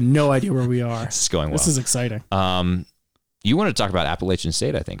it. I have no idea where we are. This is going well. This is exciting. You want to talk about Appalachian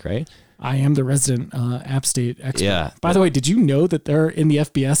State, I think, right? I am the resident App State expert. Yeah. By the way, did you know that they're in the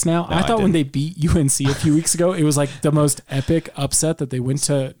FBS now? No, I thought when they beat UNC a few weeks ago, it was like the most epic upset that they went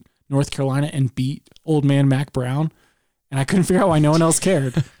to North Carolina and beat old man Mac Brown. And I couldn't figure out why no one else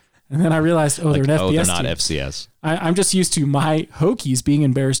cared. And then I realized, they're an FBS they're not team. FCS. I'm just used to my Hokies being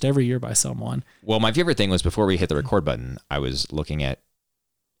embarrassed every year by someone. Well, my favorite thing was before we hit the record button, I was looking at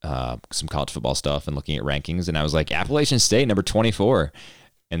some college football stuff and looking at rankings, and I was like, Appalachian State, number 24.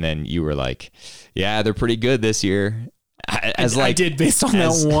 And then you were like, yeah, they're pretty good this year. I did based on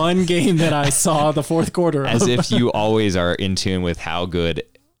that one game that I saw the fourth quarter of. As if you always are in tune with how good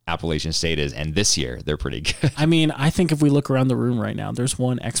Appalachian State is, and this year they're pretty good. I mean, I think if we look around the room right now, there's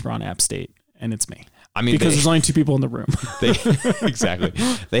one expert on App State, and it's me. I mean, because there's only two people in the room. Exactly.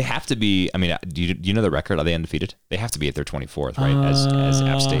 They have to be. I mean, do you know the record? Are they undefeated? They have to be at their 24th, right? As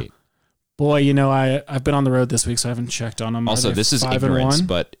App State. Boy, I've been on the road this week, so I haven't checked on them. Also, this is ignorance,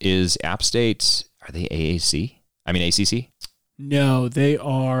 but is App State, are they AAC? I mean, ACC? No, they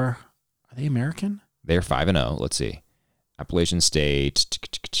are they American? They're 5-0. Let's see. Appalachian State.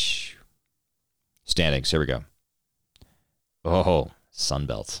 Standings. Here we go. Oh,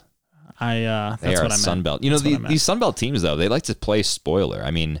 Sunbelt. They are Sunbelt. These Sunbelt teams, though, they like to play spoiler.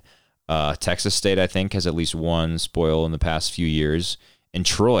 I mean, Texas State, I think, has at least one spoil in the past few years. And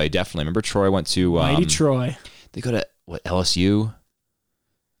Troy, definitely. Remember Troy went to... Mighty Troy. They go to, LSU?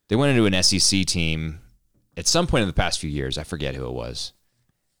 They went into an SEC team at some point in the past few years. I forget who it was.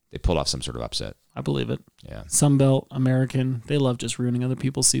 They pulled off some sort of upset. I believe it. Yeah. Sunbelt, American. They love just ruining other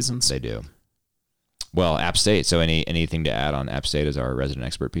people's seasons. They do. Well, App State. So anything to add on App State as our resident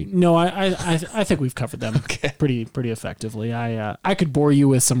expert, Pete? No, I think we've covered them pretty effectively. I could bore you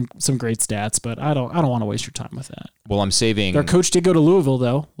with some great stats, but I don't want to waste your time with that. Well, I'm saving. Their coach did go to Louisville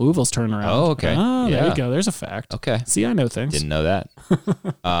though. Louisville's turning around. Oh, okay. Oh, there you go. There's a fact. Okay. See, I know things. Didn't know that.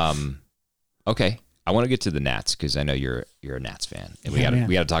 Okay. I want to get to the Nats because I know you're a Nats fan, and we got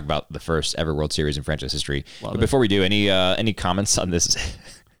to talk about the first ever World Series in franchise history. But before we do, any comments on this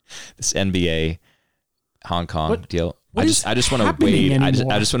NBA Hong Kong deal? I just want to wade. I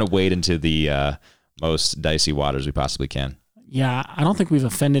just want to wade into the most dicey waters we possibly can. Yeah, I don't think we've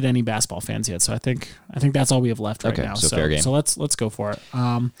offended any basketball fans yet, so I think that's all we have left right now. So fair game. So let's go for it.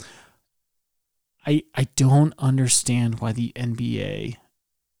 I don't understand why the NBA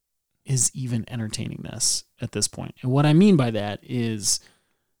is even entertaining this at this point. And what I mean by that is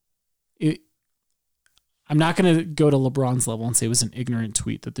I'm not going to go to LeBron's level and say it was an ignorant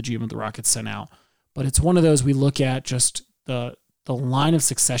tweet that the GM of the Rockets sent out, but it's one of those we look at just the line of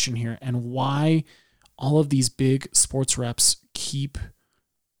succession here and why all of these big sports reps keep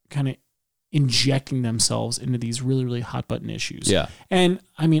kind of injecting themselves into these really, really hot button issues. Yeah. And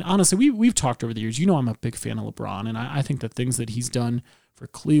I mean, honestly, we've talked over the years. I'm a big fan of LeBron, and I think the things that he's done for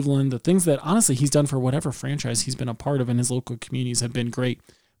Cleveland, the things that honestly he's done for whatever franchise he's been a part of in his local communities have been great.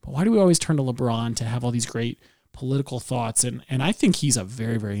 But why do we always turn to LeBron to have all these great political thoughts? And I think he's a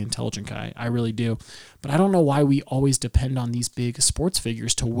very, very intelligent guy. I really do. But I don't know why we always depend on these big sports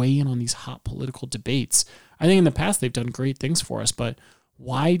figures to weigh in on these hot political debates. I think in the past they've done great things for us, but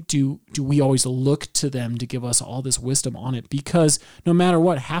why do we always look to them to give us all this wisdom on it? Because no matter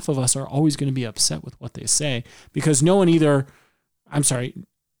what, half of us are always going to be upset with what they say because everyone either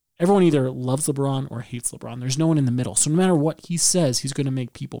loves LeBron or hates LeBron. There's no one in the middle. So no matter what he says, he's going to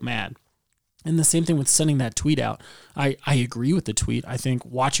make people mad. And the same thing with sending that tweet out. I agree with the tweet. I think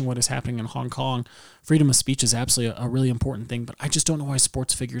watching what is happening in Hong Kong, freedom of speech is absolutely a really important thing, but I just don't know why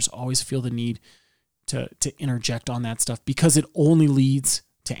sports figures always feel the need to interject on that stuff because it only leads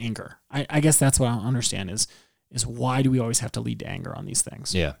to anger. I guess that's what I don't understand is why do we always have to lead to anger on these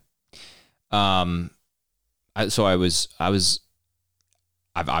things? Yeah. I've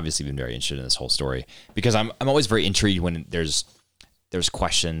obviously been very interested in this whole story because I'm always very intrigued when there's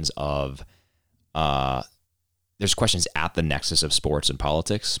questions of there's questions at the nexus of sports and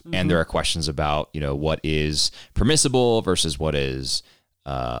politics, and there are questions about what is permissible versus what is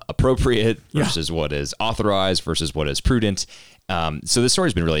appropriate versus what is authorized versus what is prudent. So this story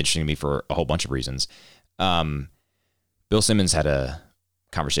has been really interesting to me for a whole bunch of reasons. But Bill Simmons had a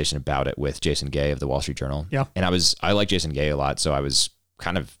conversation about it with Jason Gay of the Wall Street Journal. Yeah. And I like Jason Gay a lot, so I was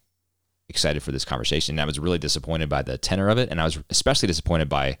kind of excited for this conversation. And I was really disappointed by the tenor of it, and I was especially disappointed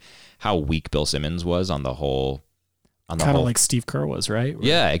by how weak Bill Simmons was on the whole. Kind of like Steve Kerr was, right?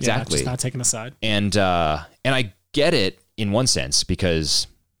 Yeah, exactly. Just not taking a side. And I get it in one sense because,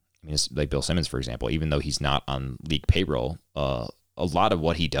 I mean, it's like Bill Simmons, for example, even though he's not on league payroll, a lot of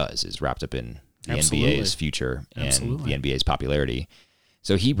what he does is wrapped up in the NBA's future and the NBA's popularity.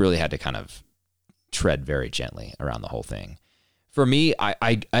 So he really had to kind of tread very gently around the whole thing. For me,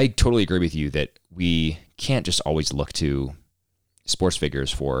 I totally agree with you that we can't just always look to sports figures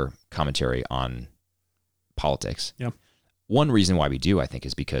for commentary on politics. Yeah. One reason why we do, I think,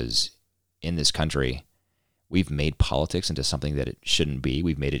 is because in this country, we've made politics into something that it shouldn't be.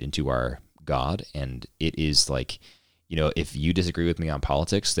 We've made it into our God, and it is like, if you disagree with me on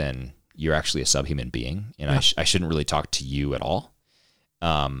politics, then you're actually a subhuman being, and I shouldn't really talk to you at all.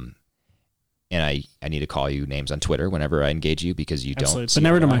 And I need to call you names on Twitter whenever I engage you because you don't. But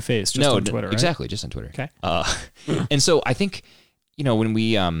never to my face, just on Twitter, right? Exactly, just on Twitter. Okay. And so I think, when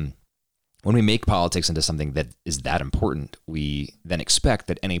we make politics into something that is that important, we then expect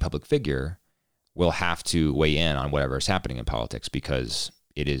that any public figure will have to weigh in on whatever is happening in politics because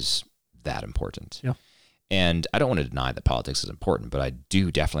it is that important. Yeah. And I don't want to deny that politics is important, but I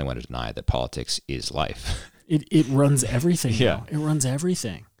do definitely want to deny that politics is life. It runs everything. Yeah. It runs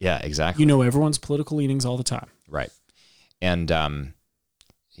everything. Yeah, exactly. Everyone's political leanings all the time. Right. And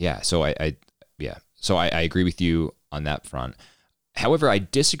so I agree with you on that front. However, I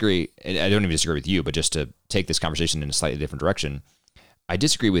disagree, and I don't even disagree with you, but just to take this conversation in a slightly different direction, I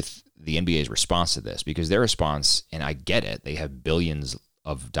disagree with the NBA's response to this because their response, and I get it, they have billions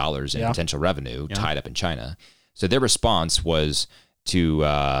of dollars in potential revenue tied up in China. So their response was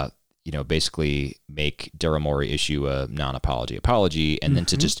to, basically make Daryl Morey issue a non-apology apology, and then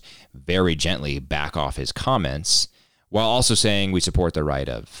to just very gently back off his comments while also saying we support the right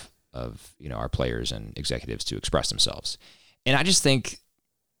of our players and executives to express themselves. And I just think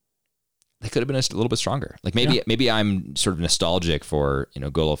they could have been a little bit stronger. Like maybe I'm sort of nostalgic for,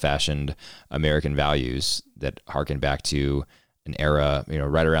 good old-fashioned American values that harken back to an era,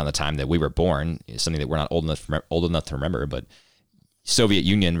 right around the time that we were born, something that we're not old enough to remember, but Soviet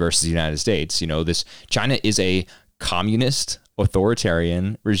Union versus the United States, this China is a communist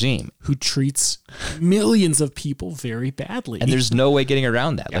authoritarian regime who treats millions of people very badly. And there's no way getting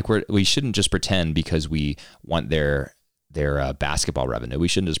around that. Like we shouldn't just pretend because we want their basketball revenue. We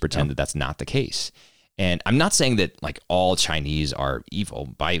shouldn't just pretend that that's not the case. And I'm not saying that like all Chinese are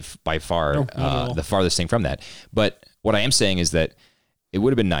evil by far, the farthest thing from that. But what I am saying is that it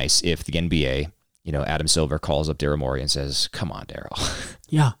would have been nice if the NBA, Adam Silver calls up Daryl Morey and says, "Come on, Daryl."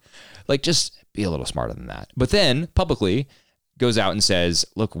 Yeah. Like just be a little smarter than that. But then publicly goes out and says,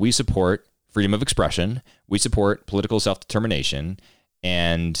 "Look, we support freedom of expression. We support political self-determination.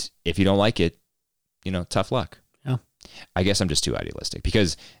 And if you don't like it, tough luck." I guess I'm just too idealistic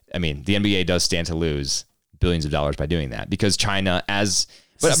because, the NBA does stand to lose billions of dollars by doing that because China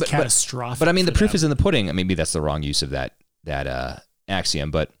but catastrophic. But the proof is in the pudding. Maybe that's the wrong use of that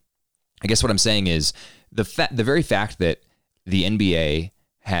axiom. But I guess what I'm saying is the very fact that the NBA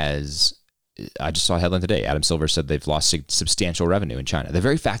has, I just saw a headline today. Adam Silver said they've lost substantial revenue in China. The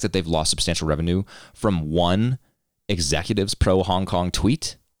very fact that they've lost substantial revenue from one executive's pro Hong Kong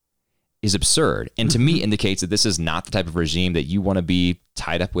tweet is absurd, and to me indicates that this is not the type of regime that you want to be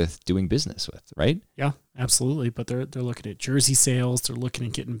tied up with doing business with, right? Yeah, absolutely. But they're looking at jersey sales. They're looking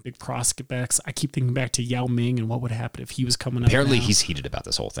at getting big prospects. I keep thinking back to Yao Ming and what would happen if he was coming up. Apparently, now. he's heated about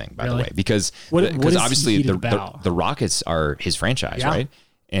this whole thing, by the way, because what obviously the Rockets are his franchise, right?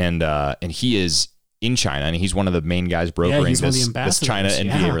 And he is in China, and he's one of the main guys brokering this China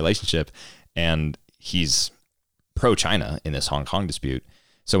NBA relationship, and he's pro-China in this Hong Kong dispute.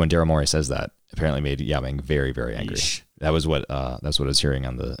 So when Daryl Morey says that, apparently made Yao Ming very, very angry. That's what I was hearing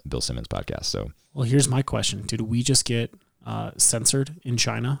on the Bill Simmons podcast. So, well, here's my question: did we just get censored in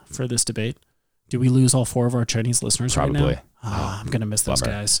China for this debate? Did we lose all 4 of our Chinese listeners right now? Probably. I'm gonna miss those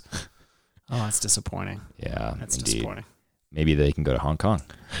guys. Oh, that's disappointing. Yeah, that's indeed. disappointing. Maybe they can go to Hong Kong.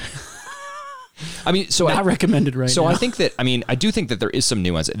 Not recommended right now. So I think that I do think that there is some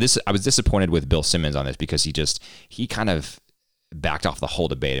nuance. I was disappointed with Bill Simmons on this because he kind of backed off the whole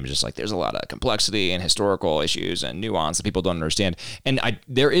debate and was just like, there's a lot of complexity and historical issues and nuance that people don't understand. And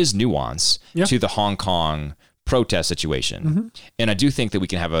there is nuance to the Hong Kong protest situation. And I do think that we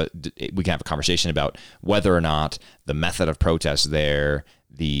can have a conversation about whether or not the method of protest there,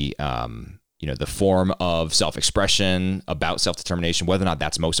 the the form of self-expression about self-determination, whether or not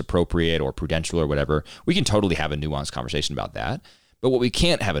that's most appropriate or prudential or whatever. We can totally have a nuanced conversation about that. But what we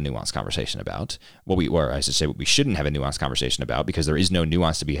can't have a nuanced conversation about, what we shouldn't have a nuanced conversation about, because there is no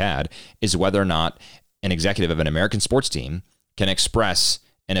nuance to be had, is whether or not an executive of an American sports team can express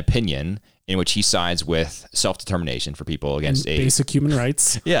an opinion in which he sides with self-determination for people against basic human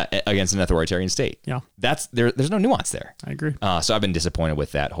rights. Yeah, against an authoritarian state. Yeah, there's no nuance there. I agree. So I've been disappointed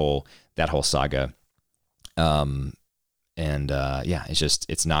with that whole saga.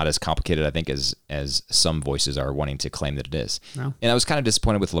 It's not as complicated, I think, as some voices are wanting to claim that it is. No. And I was kind of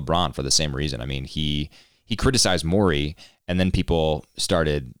disappointed with LeBron for the same reason. I mean, he criticized Maury, and then people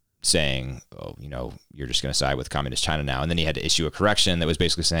started saying, oh, you're just going to side with communist China now. And then he had to issue a correction that was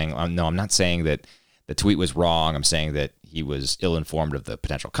basically saying, oh, no, I'm not saying that the tweet was wrong. I'm saying that he was ill-informed of the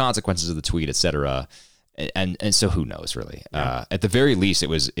potential consequences of the tweet, et cetera. And so who knows, really? Yeah. At the very least, it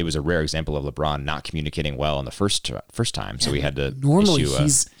was a rare example of LeBron not communicating well on the first time. So we had to normally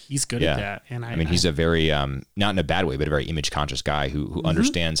he's good at that. And I mean, he's a very not in a bad way, but a very image conscious guy who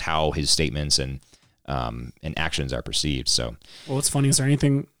understands how his statements and actions are perceived. So, well, what's funny, is there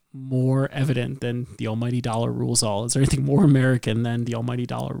anything more evident than the almighty dollar rules all? Is there anything more American than the almighty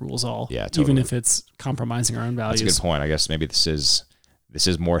dollar rules all? Yeah, totally. Even if it's compromising our own values. That's a good point. I guess maybe this is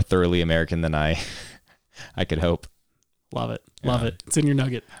more thoroughly American than I could hope. Love it. Love it. It's in your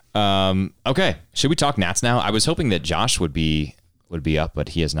nugget. Okay. Should we talk Nats now? I was hoping that Josh would be up, but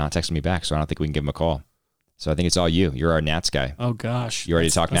he has not texted me back, so I don't think we can give him a call. So I think it's all you. You're our Nats guy. Oh, gosh. You ready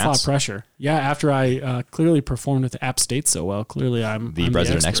to talk Nats? That's a lot of pressure. Yeah, after I clearly performed with App State so well, clearly I'm the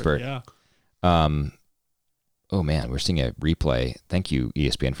resident expert. Yeah. Oh, man, we're seeing a replay. Thank you,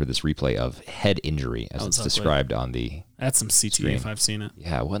 ESPN, for this replay of head injury, as it's described on the That's some CTE screen. If I've seen it.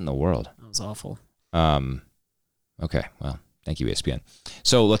 Yeah, what in the world? That was awful. Okay, well, thank you, ESPN.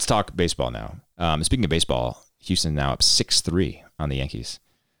 So let's talk baseball now. Speaking of baseball, Houston now up 6-3 on the Yankees.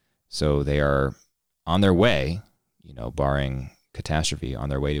 So they are on their way, barring catastrophe, on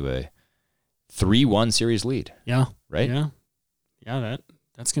their way to a 3-1 series lead. Yeah. Right? Yeah,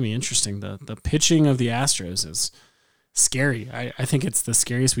 that's going to be interesting. The pitching of the Astros is scary. I think it's the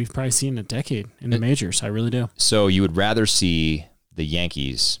scariest we've probably seen in a decade in the majors. I really do. So you would rather see the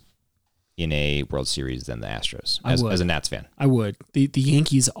Yankees in a World Series than the Astros as a Nats fan? I would. The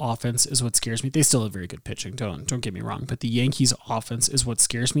Yankees offense is what scares me. They still have very good pitching. Don't get me wrong, but the Yankees offense is what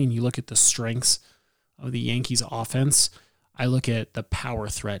scares me. And you look at the strengths of the Yankees offense, I look at the power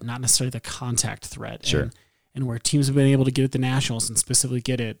threat, not necessarily the contact threat. Sure. And where teams have been able to get at the Nationals, and specifically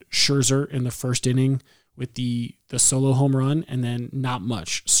get at Scherzer in the first inning with the solo home run, and then not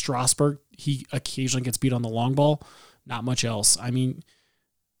much. Strasburg, he occasionally gets beat on the long ball, not much else. I mean,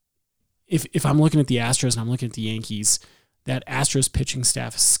 if I'm looking at the Astros and I'm looking at the Yankees, that Astros pitching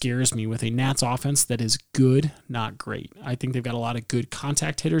staff scares me with a Nats offense that is good, not great. I think they've got a lot of good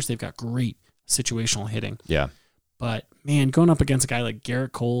contact hitters. They've got great situational hitting. Yeah. But, man, going up against a guy like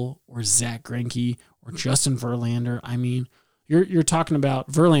Garrett Cole or Zach Greinke or Justin Verlander, I mean, you're talking about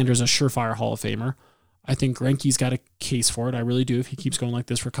Verlander's a surefire Hall of Famer. I think Greinke's got a case for it. I really do, if he keeps going like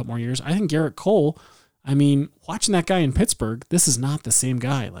this for a couple more years. I think Garrett Cole, I mean, watching that guy in Pittsburgh, this is not the same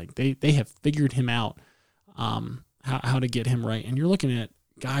guy. Like, they have figured him out, how to get him right. And you're looking at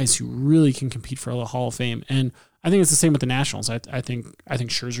guys who really can compete for the Hall of Fame. And I think it's the same with the Nationals. I think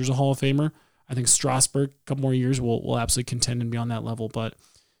Scherzer's a Hall of Famer. I think Strasburg, a couple more years, will absolutely contend and be on that level. But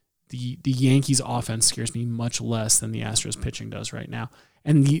the Yankees offense scares me much less than the Astros pitching does right now.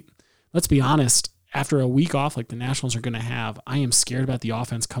 And let's be honest, after a week off like the Nationals are going to have, I am scared about the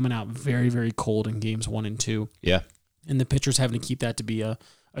offense coming out very, very cold in games 1 and 2. Yeah. And the pitchers having to keep that to be a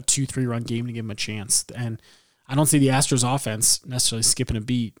 2-3 run game to give them a chance. And I don't see the Astros offense necessarily skipping a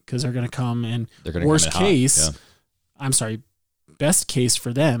beat, because they're going to come in. Worst case, best case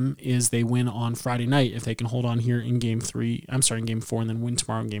for them is they win on Friday night if they can hold on here in game 4, and then win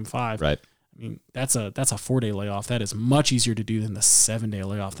tomorrow in game 5. Right. I mean, that's a 4-day layoff. That is much easier to do than the 7-day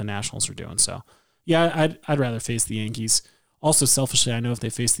layoff the Nationals are doing. So, yeah, I'd rather face the Yankees. Also, selfishly, I know if they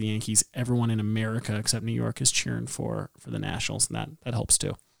face the Yankees, everyone in America except New York is cheering for the Nationals, and that helps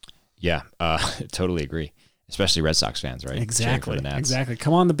too. Yeah, totally agree. Especially Red Sox fans, right? Exactly. Exactly.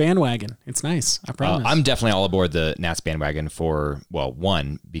 Come on the bandwagon. It's nice. I promise. I'm definitely all aboard the Nats bandwagon for, well,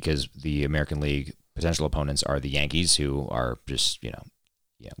 one, because the American League potential opponents are the Yankees, who are just,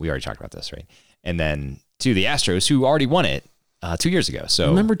 we already talked about this, right? And then 2, the Astros, who already won it 2 years ago. So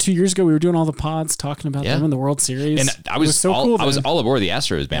remember 2 years ago we were doing all the pods talking about them in the World Series, and I was cool. I was all aboard the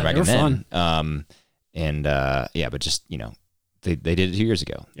Astros bandwagon then. Fun. But just they did it 2 years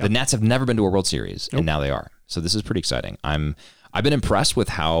ago. Yep. The Nats have never been to a World Series, and now they are. So this is pretty exciting. I've been impressed with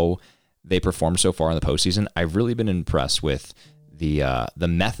how they performed so far in the postseason, I've really been impressed with the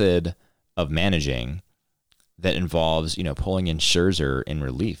method of managing that involves, pulling in Scherzer in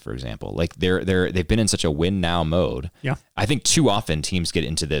relief, for example. Like they've been in such a win now mode. Yeah. I think too often teams get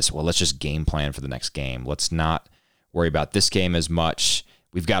into this, well, let's just game plan for the next game. Let's not worry about this game as much.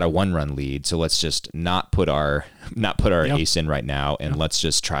 We've got a 1-run lead, so let's just not put our ace in right now, and let's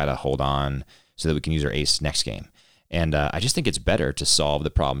just try to hold on so that we can use our ace next game. And I just think it's better to solve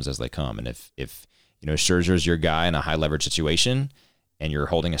the problems as they come. And if Scherzer's your guy in a high leverage situation, and you're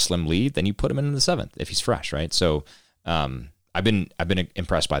holding a slim lead, then you put him in the 7th if he's fresh, right? So I've been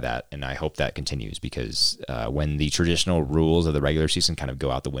impressed by that, and I hope that continues because when the traditional rules of the regular season kind of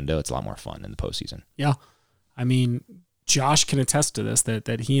go out the window, it's a lot more fun in the postseason. Yeah, I mean, Josh can attest to this,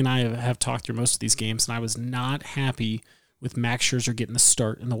 that he and I have talked through most of these games, and I was not happy with Max Scherzer getting the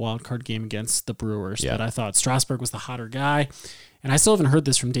start in the wild card game against the Brewers. Yeah. But I thought Strasburg was the hotter guy, and I still haven't heard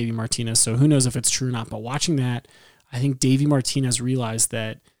this from Davey Martinez, so who knows if it's true or not. But watching that, I think Davey Martinez realized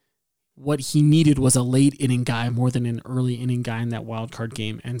that what he needed was a late inning guy more than an early inning guy in that wild card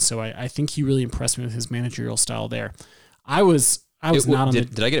game. And so I think he really impressed me with his managerial style there. I was not on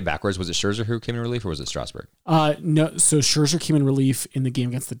Did I get it backwards? Was it Scherzer who came in relief or was it Strasburg? No, so Scherzer came in relief in the game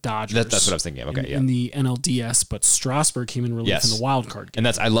against the Dodgers. That's what I was thinking of. Okay, in the NLDS, but Strasburg came in relief in the wild card game.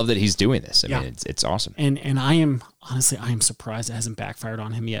 And I love that he's doing this. I mean, it's awesome. And I am surprised it hasn't backfired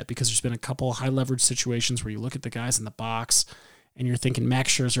on him yet, because there's been a couple high leverage situations where you look at the guys in the box and you're thinking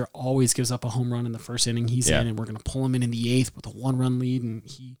Max Scherzer always gives up a home run in the first inning he's in, and we're going to pull him in the 8th with a 1-run lead, and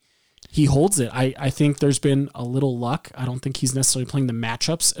he holds it. I think there's been a little luck. I don't think he's necessarily playing the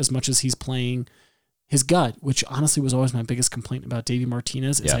matchups as much as he's playing his gut, which honestly was always my biggest complaint about Davey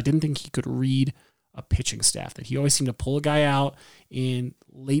Martinez, is I didn't think he could read a pitching staff, that he always seemed to pull a guy out in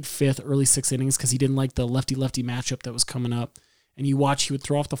late 5th, early 6th innings because he didn't like the lefty-lefty matchup that was coming up. And you watch, he would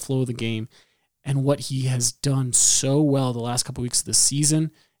throw off the flow of the game. And what he has done so well the last couple of weeks of the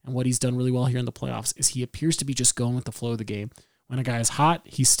season, and what he's done really well here in the playoffs, is he appears to be just going with the flow of the game. When a guy is hot,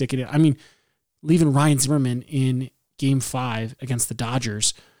 he's sticking it. I mean, leaving Ryan Zimmerman in Game 5 against the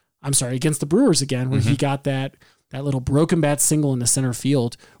Brewers again, where he got that little broken bat single in the center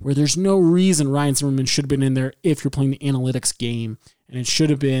field, where there's no reason Ryan Zimmerman should have been in there if you're playing the analytics game, and it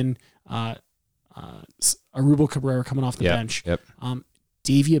should have been Arubo Cabrera coming off the bench. Yep.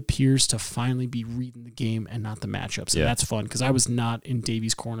 Davey appears to finally be reading the game and not the matchups, and that's fun, because I was not in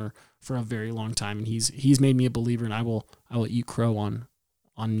Davey's corner for a very long time, and he's made me a believer, and I will eat crow on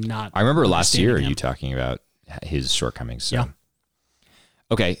not. I remember last year you talking about his shortcomings. So. Yeah.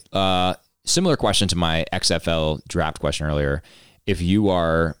 Okay. Similar question to my XFL draft question earlier. If you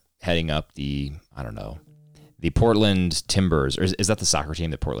are heading up the Portland Timbers, or is that the soccer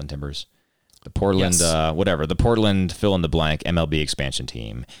team, the Portland Timbers? The Portland, the Portland fill in the blank MLB expansion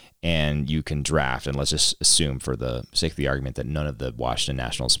team, and you can draft, and let's just assume for the sake of the argument that none of the Washington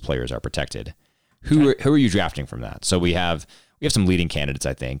Nationals players are protected. Who are you drafting from that? So we have some leading candidates,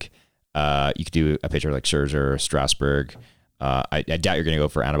 I think. You could do a pitcher like Scherzer, Strasburg. I doubt you're going to go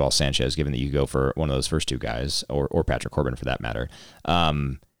for Anibal Sanchez, given that you go for one of those first two guys, or Patrick Corbin for that matter.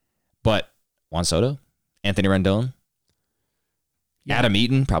 But Juan Soto, Anthony Rendon, Adam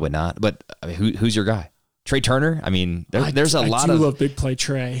Eaton, probably not. But I mean, who's your guy? Trey Turner. I mean, there's a lot of love big play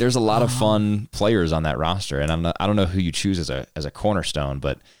Trey. There's a lot of fun players on that roster, and I don't know who you choose as a cornerstone,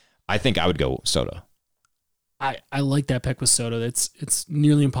 but I think I would go Soto. I like that pick with Soto. It's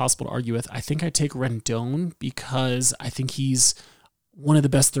nearly impossible to argue with. I think I take Rendon because I think he's one of the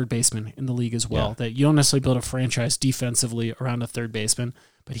best third basemen in the league as well. Yeah. That you don't necessarily build a franchise defensively around a third baseman,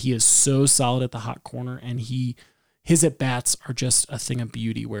 but he is so solid at the hot corner, and his at-bats are just a thing of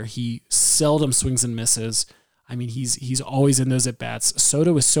beauty, where he seldom swings and misses. I mean, he's always in those at-bats.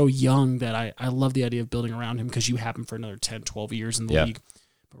 Soto is so young that I love the idea of building around him, because you have him for another 10, 12 years in the league.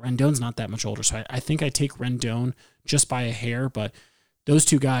 But Rendon's not that much older, so I think I take Rendon just by a hair. But those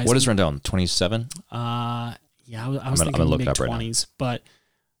two guys... What is Rendon, 27? I was thinking mid-20s. But,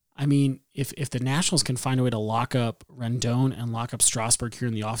 I mean, if the Nationals can find a way to lock up Rendon and lock up Strasburg here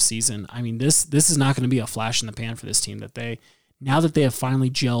in the offseason, I mean, this is not going to be a flash in the pan for this team. Now that they have finally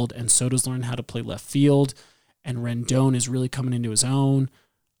gelled, and Soto's learned how to play left field, and Rendon is really coming into his own,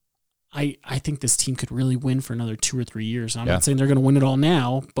 I think this team could really win for another 2 or 3 years. I'm not saying they're going to win it all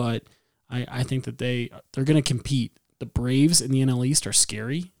now, but I think that they're going to compete. The Braves in the NL East are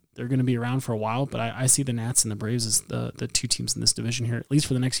scary. They're going to be around for a while, but I see the Nats and the Braves as the two teams in this division here, at least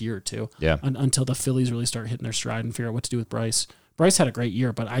for the next year or two, until the Phillies really start hitting their stride and figure out what to do with Bryce. Bryce had a great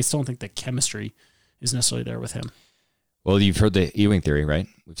year, but I still don't think the chemistry is necessarily there with him. Well, you've heard the Ewing theory, right?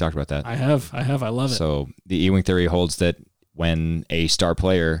 We've talked about that. I have. I love it. So the Ewing theory holds that when a star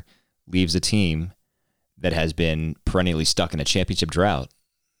player leaves a team that has been perennially stuck in a championship drought,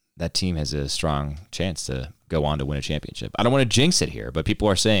 that team has a strong chance to go on to win a championship. I don't want to jinx it here, but people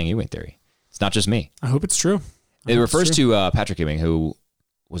are saying Ewing theory. It's not just me. I hope it's true. It refers to Patrick Ewing, who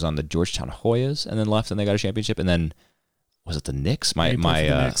was on the Georgetown Hoyas and then left and they got a championship. And then, was it the Knicks? The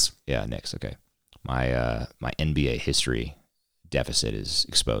Knicks. Yeah, Knicks. Okay. My NBA history deficit is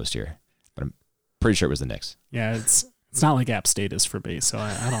exposed here, but I'm pretty sure it was the Knicks. Yeah, it's not like App State is for me, so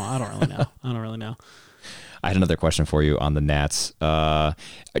I don't really know. I don't really know. I had another question for you on the Nats.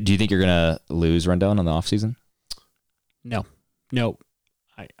 Do you think you're gonna lose Rendon on the offseason? No.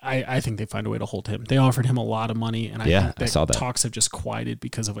 I think they find a way to hold him. They offered him a lot of money, and I think I saw that. Talks have just quieted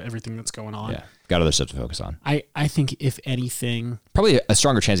because of everything that's going on. Yeah, got other stuff to focus on. I think if anything, probably a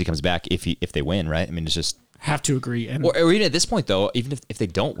stronger chance he comes back if they win, right? I mean, it's just have to agree. And or even at this point though, even if they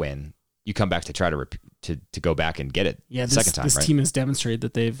don't win, you come back to try to go back and get it. Second time. This team has demonstrated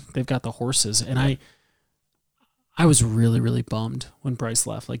that they've got the horses, and I was really, really bummed when Bryce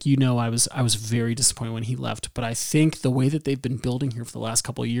left. Like, I was very disappointed when he left. But I think the way that they've been building here for the last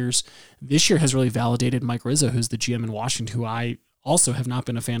couple of years, this year has really validated Mike Rizzo, who's the GM in Washington, who I also have not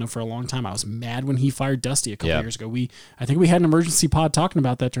been a fan of for a long time. I was mad when he fired Dusty a couple of years ago. I think we had an emergency pod talking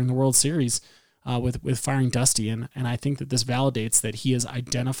about that during the World Series with firing Dusty. And I think that this validates that he has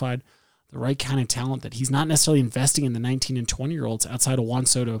identified the right kind of talent, that he's not necessarily investing in the 19 and 20-year-olds outside of Juan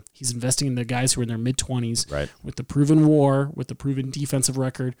Soto. He's investing in the guys who are in their mid-20s, right, with the proven WAR, with the proven defensive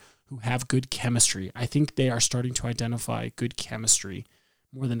record, who have good chemistry. I think they are starting to identify good chemistry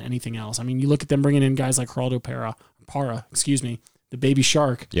more than anything else. I mean, you look at them bringing in guys like Geraldo Parra, the baby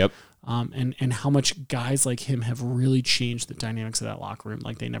shark. Yep. And how much guys like him have really changed the dynamics of that locker room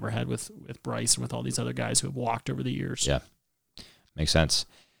like they never had with Bryce and with all these other guys who have walked over the years. Yeah. Makes sense.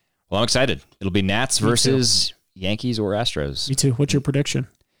 Well, I'm excited. It'll be Nats versus Yankees or Astros. Me too. What's your prediction?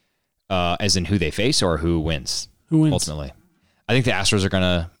 As in who they face or who wins? Who wins? Ultimately. I think the Astros are going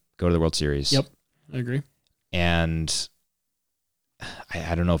to go to the World Series. Yep, I agree. And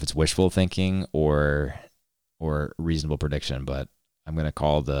I don't know if it's wishful thinking or reasonable prediction, but I'm going to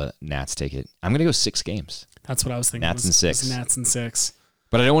call the Nats take it. I'm going to go 6 games. That's what I was thinking. Nats in 6. Nats in 6.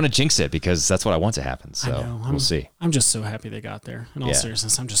 But I don't want to jinx it because that's what I want to happen. So we'll see. I'm just so happy they got there. In all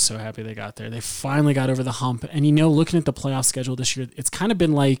seriousness, I'm just so happy they got there. They finally got over the hump. And looking at the playoff schedule this year, it's kind of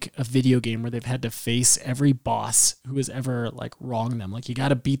been like a video game where they've had to face every boss who has ever wronged them. Like, you got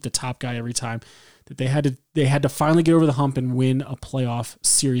to beat the top guy every time. That they had to finally get over the hump and win a playoff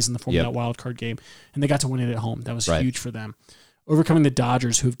series in the form of that wild card game, and they got to win it at home. That was huge for them. Overcoming the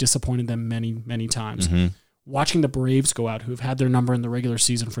Dodgers, who have disappointed them many, many times. Mm-hmm. Watching the Braves go out, who have had their number in the regular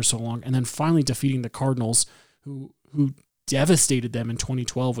season for so long, and then finally defeating the Cardinals, who devastated them in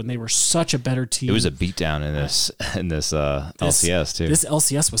 2012 when they were such a better team. It was a beatdown in this LCS too. This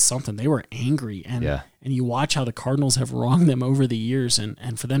LCS was something. They were angry, and you watch how the Cardinals have wronged them over the years,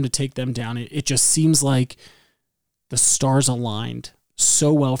 and for them to take them down, it just seems like the stars aligned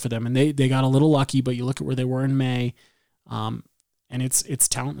so well for them, and they got a little lucky. But you look at where they were in May, and it's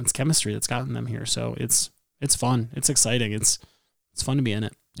talent, it's chemistry that's gotten them here. So it's fun. It's exciting. It's fun to be in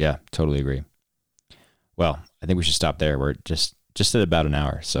it. Yeah, totally agree. Well, I think we should stop there. We're just at about an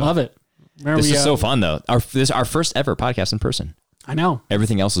hour. So love it. This is so fun though. Our first ever podcast in person. I know.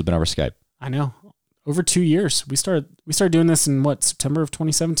 Everything else has been over Skype. I know. Over 2 years. We started doing this in September of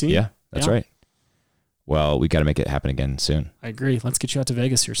 2017? Yeah, that's right. Well, we got to make it happen again soon. I agree. Let's get you out to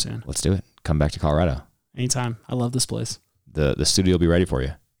Vegas here soon. Let's do it. Come back to Colorado. Anytime. I love this place. The studio will be ready for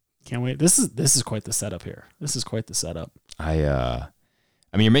you. Can't wait. This is quite the setup here.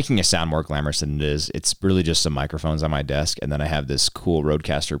 I mean, you're making it sound more glamorous than it is. It's really just some microphones on my desk, and then I have this cool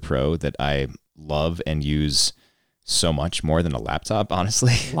Rodecaster Pro that I love and use so much more than a laptop,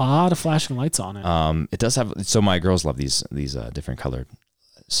 honestly. A lot of flashing lights on it. It does have. So my girls love these different colored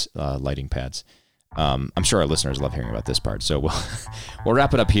lighting pads. I'm sure our listeners love hearing about this part. So we'll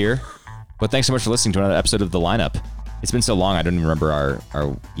wrap it up here. But thanks so much for listening to another episode of The Lineup. It's been so long, I don't even remember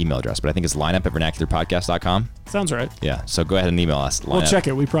our email address, but I think it's lineup@vernacularpodcast.com. Sounds right. Yeah, so go ahead and email us. We'll check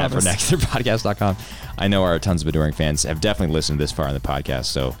it, we promise. @vernacularpodcast.com. I know our tons of Adoring fans have definitely listened this far in the podcast,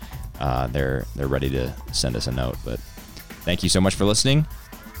 so they're ready to send us a note. But thank you so much for listening,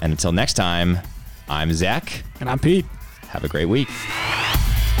 and until next time, I'm Zach. And I'm Pete. Have a great week.